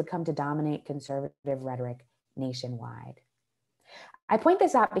like these would come to dominate conservative rhetoric nationwide. I point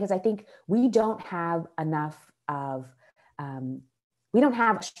this out because I think we don't have a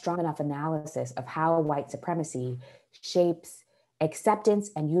strong enough analysis of how white supremacy shapes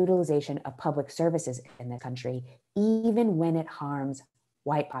acceptance and utilization of public services in the country, even when it harms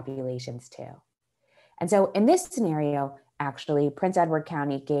white populations too. And so in this scenario, actually, Prince Edward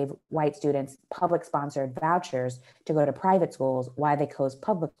County gave white students public sponsored vouchers to go to private schools while they closed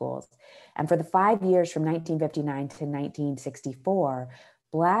public schools. And for the 5 years from 1959 to 1964,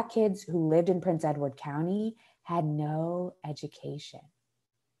 Black kids who lived in Prince Edward County had no education.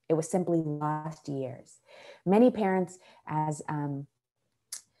 It was simply lost years. Many parents, as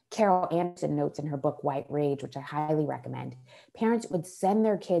Carol Anderson notes in her book, White Rage, which I highly recommend, parents would send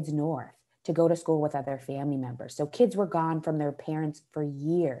their kids north to go to school with other family members. So kids were gone from their parents for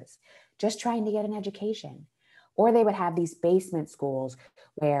years, just trying to get an education. Or they would have these basement schools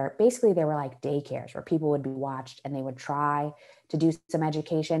where basically they were like daycares where people would be watched and they would try to do some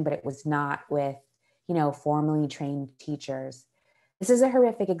education, but it was not with, formally trained teachers. This is a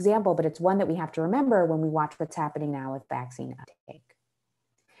horrific example, but it's one that we have to remember when we watch what's happening now with vaccine uptake.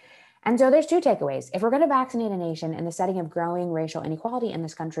 And so there's two takeaways. If we're going to vaccinate a nation in the setting of growing racial inequality in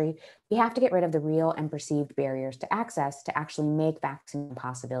this country, we have to get rid of the real and perceived barriers to access to actually make vaccine a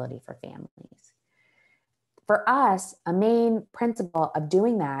possibility for families. For us, a main principle of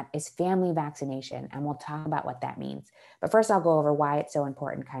doing that is family vaccination, and we'll talk about what that means. But first, I'll go over why it's so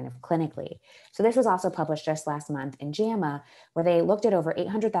important kind of clinically. So this was also published just last month in JAMA, where they looked at over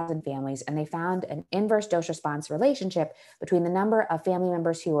 800,000 families, and they found an inverse dose response relationship between the number of family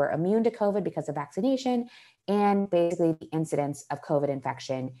members who were immune to COVID because of vaccination and basically the incidence of COVID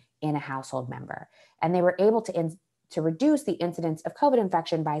infection in a household member. And they were able to reduce the incidence of COVID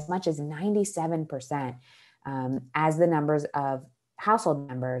infection by as much as 97%. As the numbers of household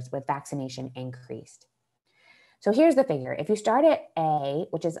members with vaccination increased. So here's the figure. If you start at A,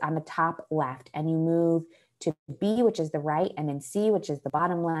 which is on the top left, and you move to B, which is the right, and then C, which is the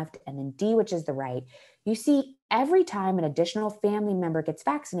bottom left, and then D, which is the right, you see every time an additional family member gets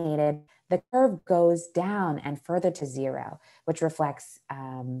vaccinated, the curve goes down and further to zero, which reflects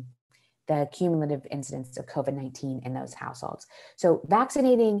the cumulative incidence of COVID-19 in those households. So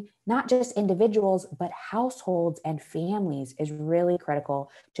vaccinating not just individuals, but households and families is really critical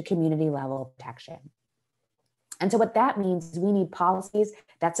to community level protection. And so what that means is we need policies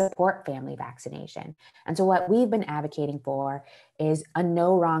that support family vaccination. And so what we've been advocating for is a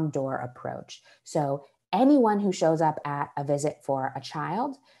no wrong door approach. So anyone who shows up at a visit for a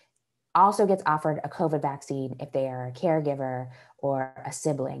child also gets offered a COVID vaccine if they are a caregiver or a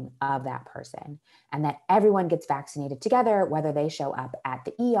sibling of that person, and that everyone gets vaccinated together, whether they show up at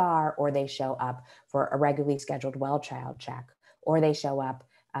the ER or they show up for a regularly scheduled well child check, or they show up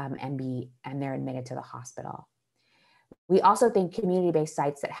and they're admitted to the hospital. We also think community-based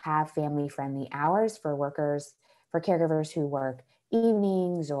sites that have family-friendly hours for caregivers who work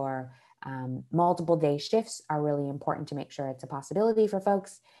evenings or multiple day shifts are really important to make sure it's a possibility for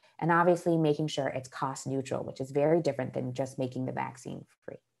folks. And obviously making sure it's cost neutral, which is very different than just making the vaccine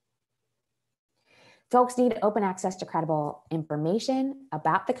free. Folks need open access to credible information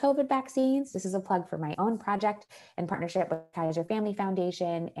about the COVID vaccines. This is a plug for my own project in partnership with Kaiser Family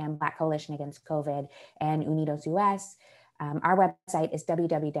Foundation and Black Coalition Against COVID and Unidos US. Our website is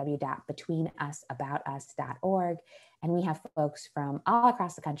www.betweenusaboutus.org. And we have folks from all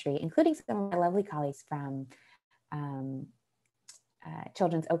across the country, including some of my lovely colleagues from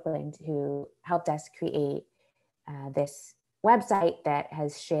Children's Oakland, who helped us create this website that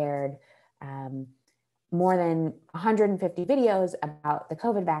has shared more than 150 videos about the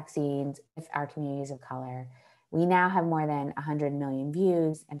COVID vaccines with our communities of color. We now have more than 100 million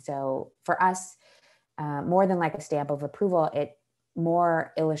views. And so for us, more than like a stamp of approval, it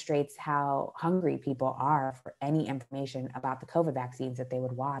more illustrates how hungry people are for any information about the COVID vaccines that they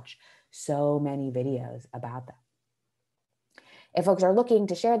would watch so many videos about them. If folks are looking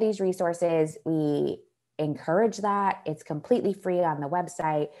to share these resources, we encourage that. It's completely free on the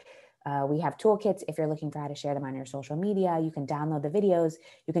website. We have toolkits if you're looking for how to share them on your social media. You can download the videos.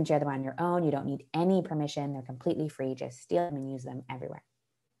 You can share them on your own. You don't need any permission. They're completely free. Just steal them and use them everywhere.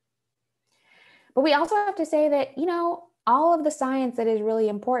 But we also have to say that, you know, all of the science that is really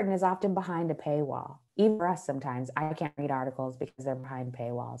important is often behind a paywall. Even for us sometimes, I can't read articles because they're behind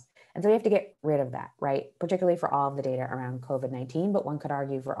paywalls. And so we have to get rid of that, right? Particularly for all of the data around COVID-19, but one could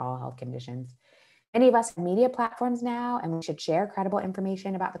argue for all health conditions. Many of us have media platforms now, and we should share credible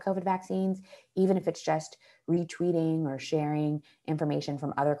information about the COVID vaccines, even if it's just retweeting or sharing information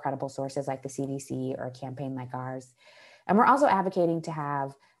from other credible sources like the CDC or a campaign like ours. And we're also advocating to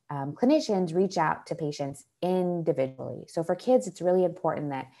have clinicians reach out to patients individually. So for kids, it's really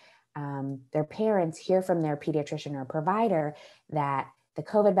important that their parents hear from their pediatrician or provider that the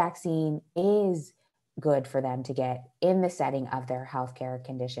COVID vaccine is good for them to get in the setting of their healthcare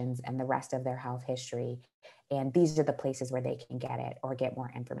conditions and the rest of their health history. And these are the places where they can get it or get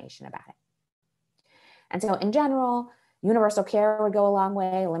more information about it. And so in general, universal care would go a long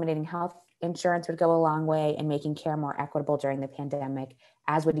way, eliminating health insurance would go a long way in making care more equitable during the pandemic,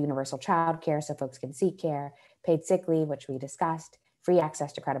 as would universal child care so folks can seek care, paid sick leave, which we discussed, free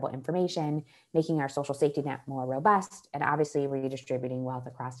access to credible information, making our social safety net more robust, and obviously redistributing wealth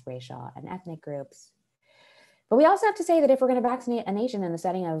across racial and ethnic groups. But we also have to say that if we're going to vaccinate a nation in the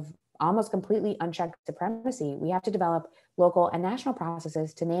setting of almost completely unchecked supremacy, we have to develop local and national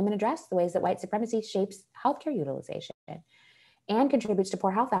processes to name and address the ways that white supremacy shapes healthcare utilization and contributes to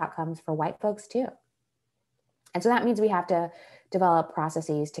poor health outcomes for white folks too. And so that means we have to develop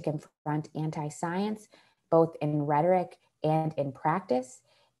processes to confront anti-science, both in rhetoric and in practice,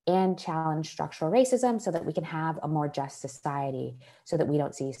 and challenge structural racism so that we can have a more just society, so that we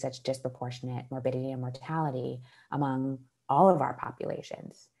don't see such disproportionate morbidity and mortality among all of our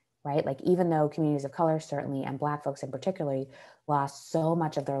populations, right? Like even though communities of color certainly, and Black folks in particular, lost so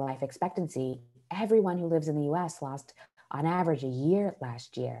much of their life expectancy, everyone who lives in the US lost on average a year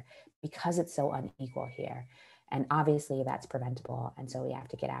last year because it's so unequal here. And obviously that's preventable. And so we have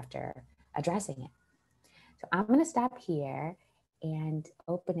to get after addressing it. So I'm going to stop here and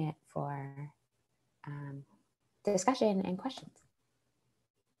open it for discussion and questions.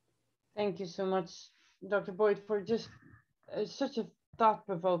 Thank you so much, Dr. Boyd, for just such a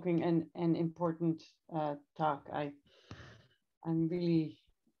thought-provoking and important talk. I'm really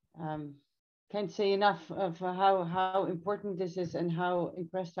can't say enough of how important this is and how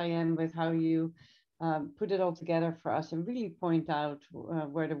impressed I am with how you put it all together for us and really point out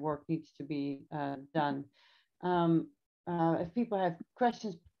where the work needs to be done. If people have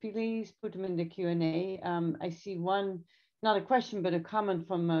questions, please put them in the Q&A. I see one, not a question, but a comment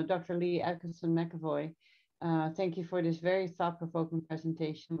from Dr. Lee Atkinson-McAvoy. Thank you for this very thought-provoking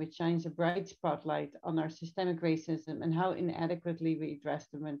presentation, which shines a bright spotlight on our systemic racism and how inadequately we address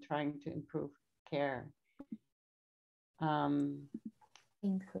them when trying to improve care. Thank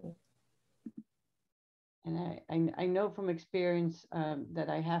you. And I know from experience that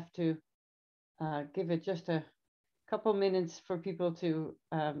I have to give it just a couple minutes for people to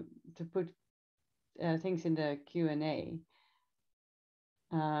put things in the Q&A.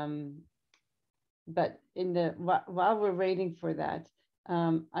 But in the while we're waiting for that,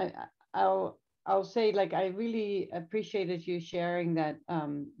 I'll say, like, I really appreciated you sharing that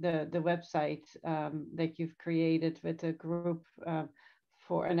the website that you've created with a group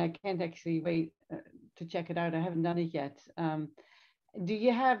for, and I can't actually wait to check it out. I haven't done it yet. Do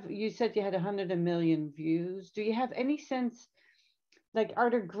you have, you said you had 100 million views. Do you have any sense, like, are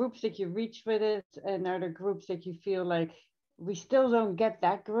there groups that you reach with it, and are there groups that you feel like we still don't get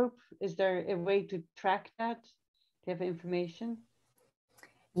that group? Is there a way to track that? Do you have information?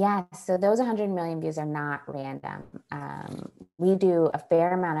 Yeah, so those 100 million views are not random. We do a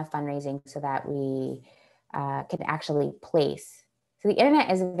fair amount of fundraising so that we can actually place. So the internet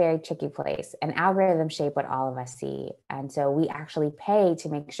is a very tricky place, and algorithms shape what all of us see. And so we actually pay to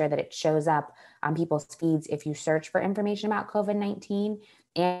make sure that it shows up on people's feeds if you search for information about COVID-19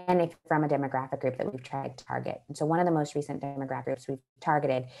 and if from a demographic group that we've tried to target. And so one of the most recent demographic groups we've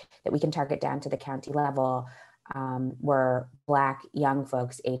targeted that we can target down to the county level were Black young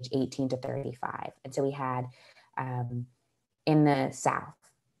folks aged 18 to 35. And so we had in the South,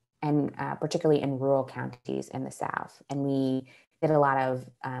 and particularly in rural counties in the South. And we did a lot of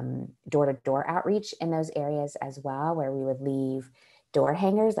door-to-door outreach in those areas as well, where we would leave door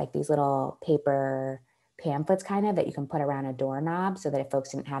hangers, like these little paper pamphlets kind of that you can put around a doorknob so that if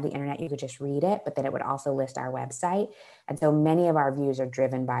folks didn't have the internet, you could just read it, but then it would also list our website. And so many of our views are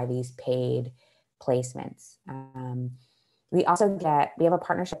driven by these paid placements. We have a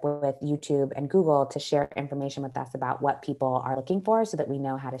partnership with YouTube and Google to share information with us about what people are looking for so that we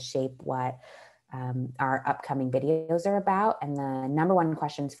know how to shape what our upcoming videos are about. And the number one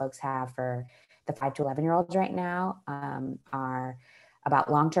questions folks have for the 5 to 11-year-olds right now are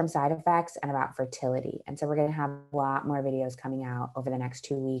about long-term side effects and about fertility. And so we're going to have a lot more videos coming out over the next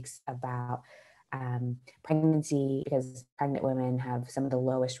 2 weeks about pregnancy, because pregnant women have some of the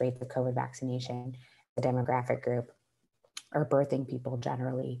lowest rates of COVID vaccination, the demographic group, or birthing people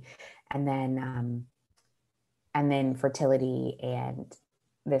generally. And then fertility and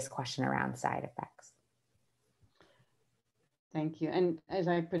this question around side effects. Thank you. And as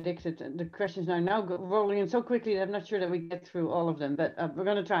I predicted, the questions are now rolling in so quickly that I'm not sure that we get through all of them, but we're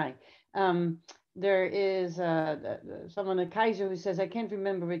going to try. There is someone at Kaiser who says, I can't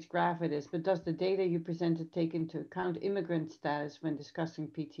remember which graph it is, but does the data you presented take into account immigrant status when discussing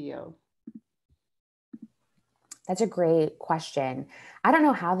PTO? That's a great question. I don't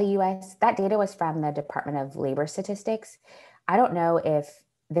know how the US, that data was from the Department of Labor Statistics. I don't know if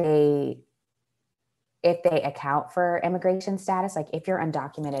they account for immigration status. Like if you're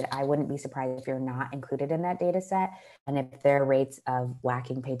undocumented, I wouldn't be surprised if you're not included in that data set. And if their rates of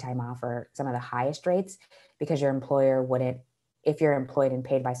lacking paid time off are some of the highest rates, because your employer wouldn't, if you're employed and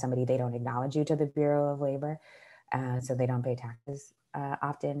paid by somebody, they don't acknowledge you to the Bureau of Labor. So they don't pay taxes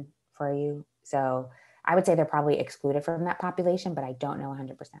often for you. So I would say they're probably excluded from that population, but I don't know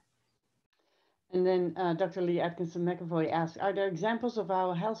 100%. And then Dr. Lee Atkinson McAvoy asks, are there examples of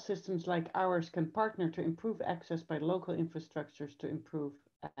how health systems like ours can partner to improve access by local infrastructures to improve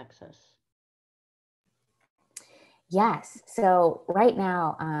access? Yes. So right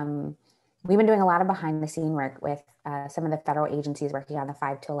now, we've been doing a lot of behind the scene work with some of the federal agencies working on the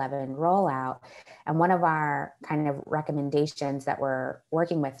 5 to 11 rollout. And one of our kind of recommendations that we're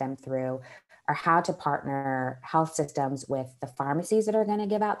working with them through are how to partner health systems with the pharmacies that are going to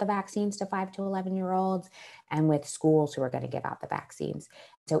give out the vaccines to 5 to 11-year-olds and with schools who are going to give out the vaccines.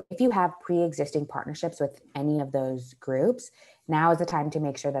 So if you have pre-existing partnerships with any of those groups, now is the time to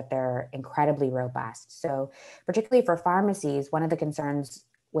make sure that they're incredibly robust. So particularly for pharmacies, one of the concerns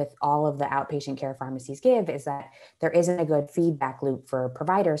with all of the outpatient care pharmacies give is that there isn't a good feedback loop for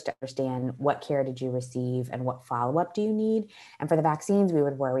providers to understand what care did you receive and what follow-up do you need. And for the vaccines, we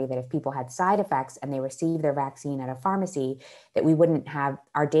would worry that if people had side effects and they received their vaccine at a pharmacy, that we wouldn't have,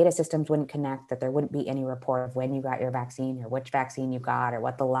 our data systems wouldn't connect, that there wouldn't be any report of when you got your vaccine or which vaccine you got or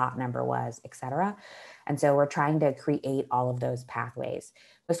what the lot number was, et cetera. And so we're trying to create all of those pathways.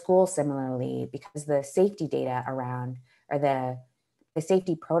 The schools similarly, because the safety data around, or the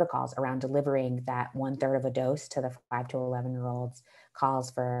safety protocols around delivering that 1/3 of a dose to the 5 to 11-year-olds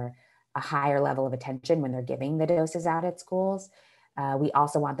calls for a higher level of attention when they're giving the doses out at schools. We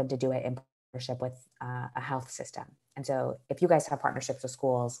also want them to do it in partnership with a health system. And so if you guys have partnerships with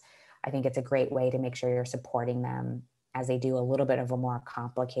schools, I think it's a great way to make sure you're supporting them as they do a little bit of a more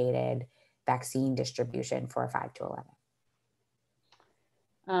complicated vaccine distribution for 5 to 11.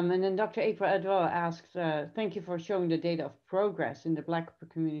 And then Dr. April Adwell asks, thank you for showing the data of progress in the Black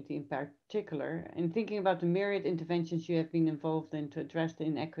community in particular, and thinking about the myriad interventions you have been involved in to address the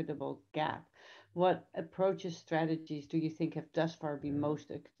inequitable gap. What approaches, strategies do you think have thus far been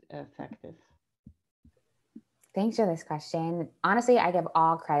most effective? Thanks for this question. Honestly, I give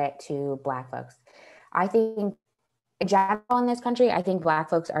all credit to Black folks. I think in general in this country, I think Black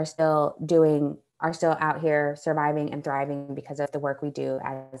folks are still out here surviving and thriving because of the work we do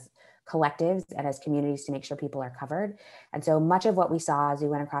as collectives and as communities to make sure people are covered. And so much of what we saw as we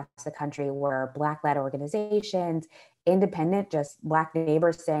went across the country were Black-led organizations, independent, just Black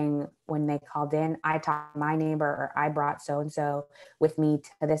neighbors saying when they called in, I talked to my neighbor, or I brought so-and-so with me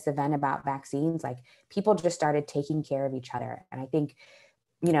to this event about vaccines. Like people just started taking care of each other. And I think,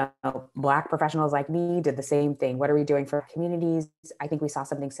 you know, Black professionals like me did the same thing. What are we doing for communities? I think we saw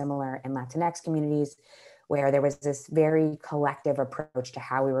something similar in Latinx communities where there was this very collective approach to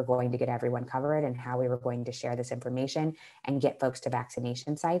how we were going to get everyone covered and how we were going to share this information and get folks to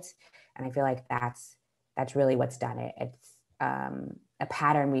vaccination sites. And I feel like that's really what's done it. It's a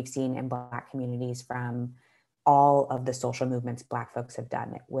pattern we've seen in Black communities from all of the social movements Black folks have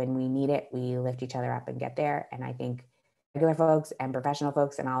done. When we need it, we lift each other up and get there. And I think regular folks and professional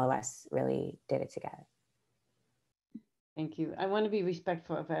folks and all of us really did it together. Thank you. I want to be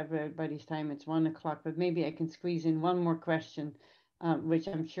respectful of everybody's time. It's 1 o'clock, but maybe I can squeeze in one more question, which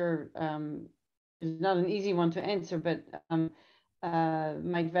I'm sure is not an easy one to answer, but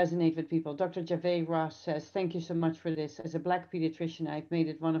might resonate with people. Dr. Gervais Ross says, thank you so much for this. As a Black pediatrician, I've made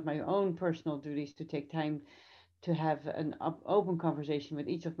it one of my own personal duties to take time to have an open conversation with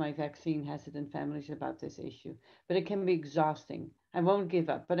each of my vaccine hesitant families about this issue. But it can be exhausting. I won't give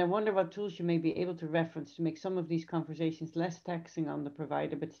up, but I wonder what tools you may be able to reference to make some of these conversations less taxing on the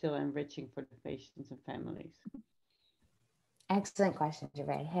provider, but still enriching for the patients and families. Excellent question,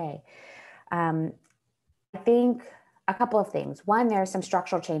 Gervais. Hey, I think a couple of things. One, there are some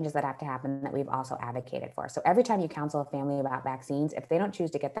structural changes that have to happen that we've also advocated for. So every time you counsel a family about vaccines, if they don't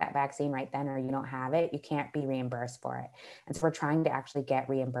choose to get that vaccine right then or you don't have it, you can't be reimbursed for it. And so we're trying to actually get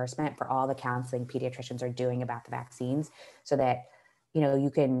reimbursement for all the counseling pediatricians are doing about the vaccines so that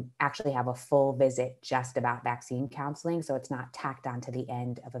you can actually have a full visit just about vaccine counseling. So it's not tacked on to the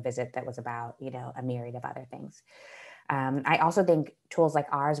end of a visit that was about, a myriad of other things. I also think tools like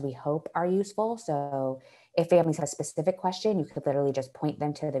ours, we hope, are useful. So if families have a specific question, you could literally just point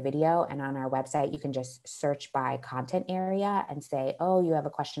them to the video. And on our website, you can just search by content area and say, oh, you have a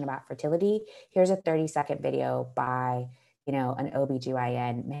question about fertility. Here's a 30-second video by, an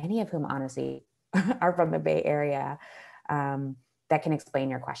OBGYN, many of whom honestly are from the Bay Area, that can explain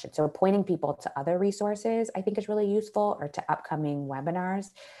your question. So pointing people to other resources, I think is really useful, or to upcoming webinars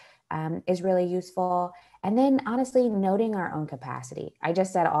is really useful. And then honestly, noting our own capacity. I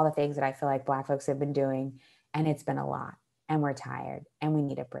just said all the things that I feel like Black folks have been doing, and it's been a lot, and we're tired, and we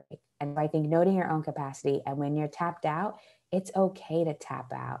need a break. And I think noting your own capacity, and when you're tapped out, it's okay to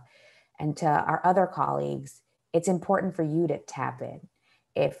tap out. And to our other colleagues, it's important for you to tap in.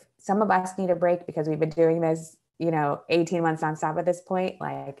 If some of us need a break because we've been doing this, 18 months nonstop at this point,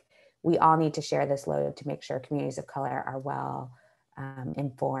 like, we all need to share this load to make sure communities of color are well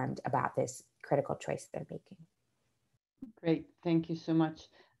informed about this critical choice they're making. Great, thank you so much.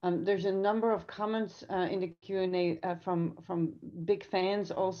 There's a number of comments in the Q&A from big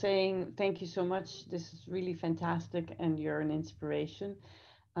fans, all saying thank you so much. This is really fantastic, and you're an inspiration.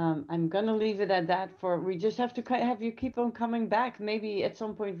 I'm gonna leave it at that. We just have to have you keep on coming back. Maybe at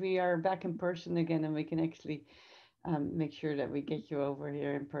some point we are back in person again, and we can actually make sure that we get you over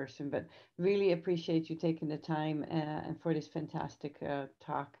here in person. But really appreciate you taking the time and for this fantastic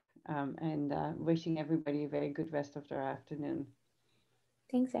talk. And wishing everybody a very good rest of their afternoon.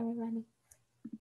 Thanks, everybody.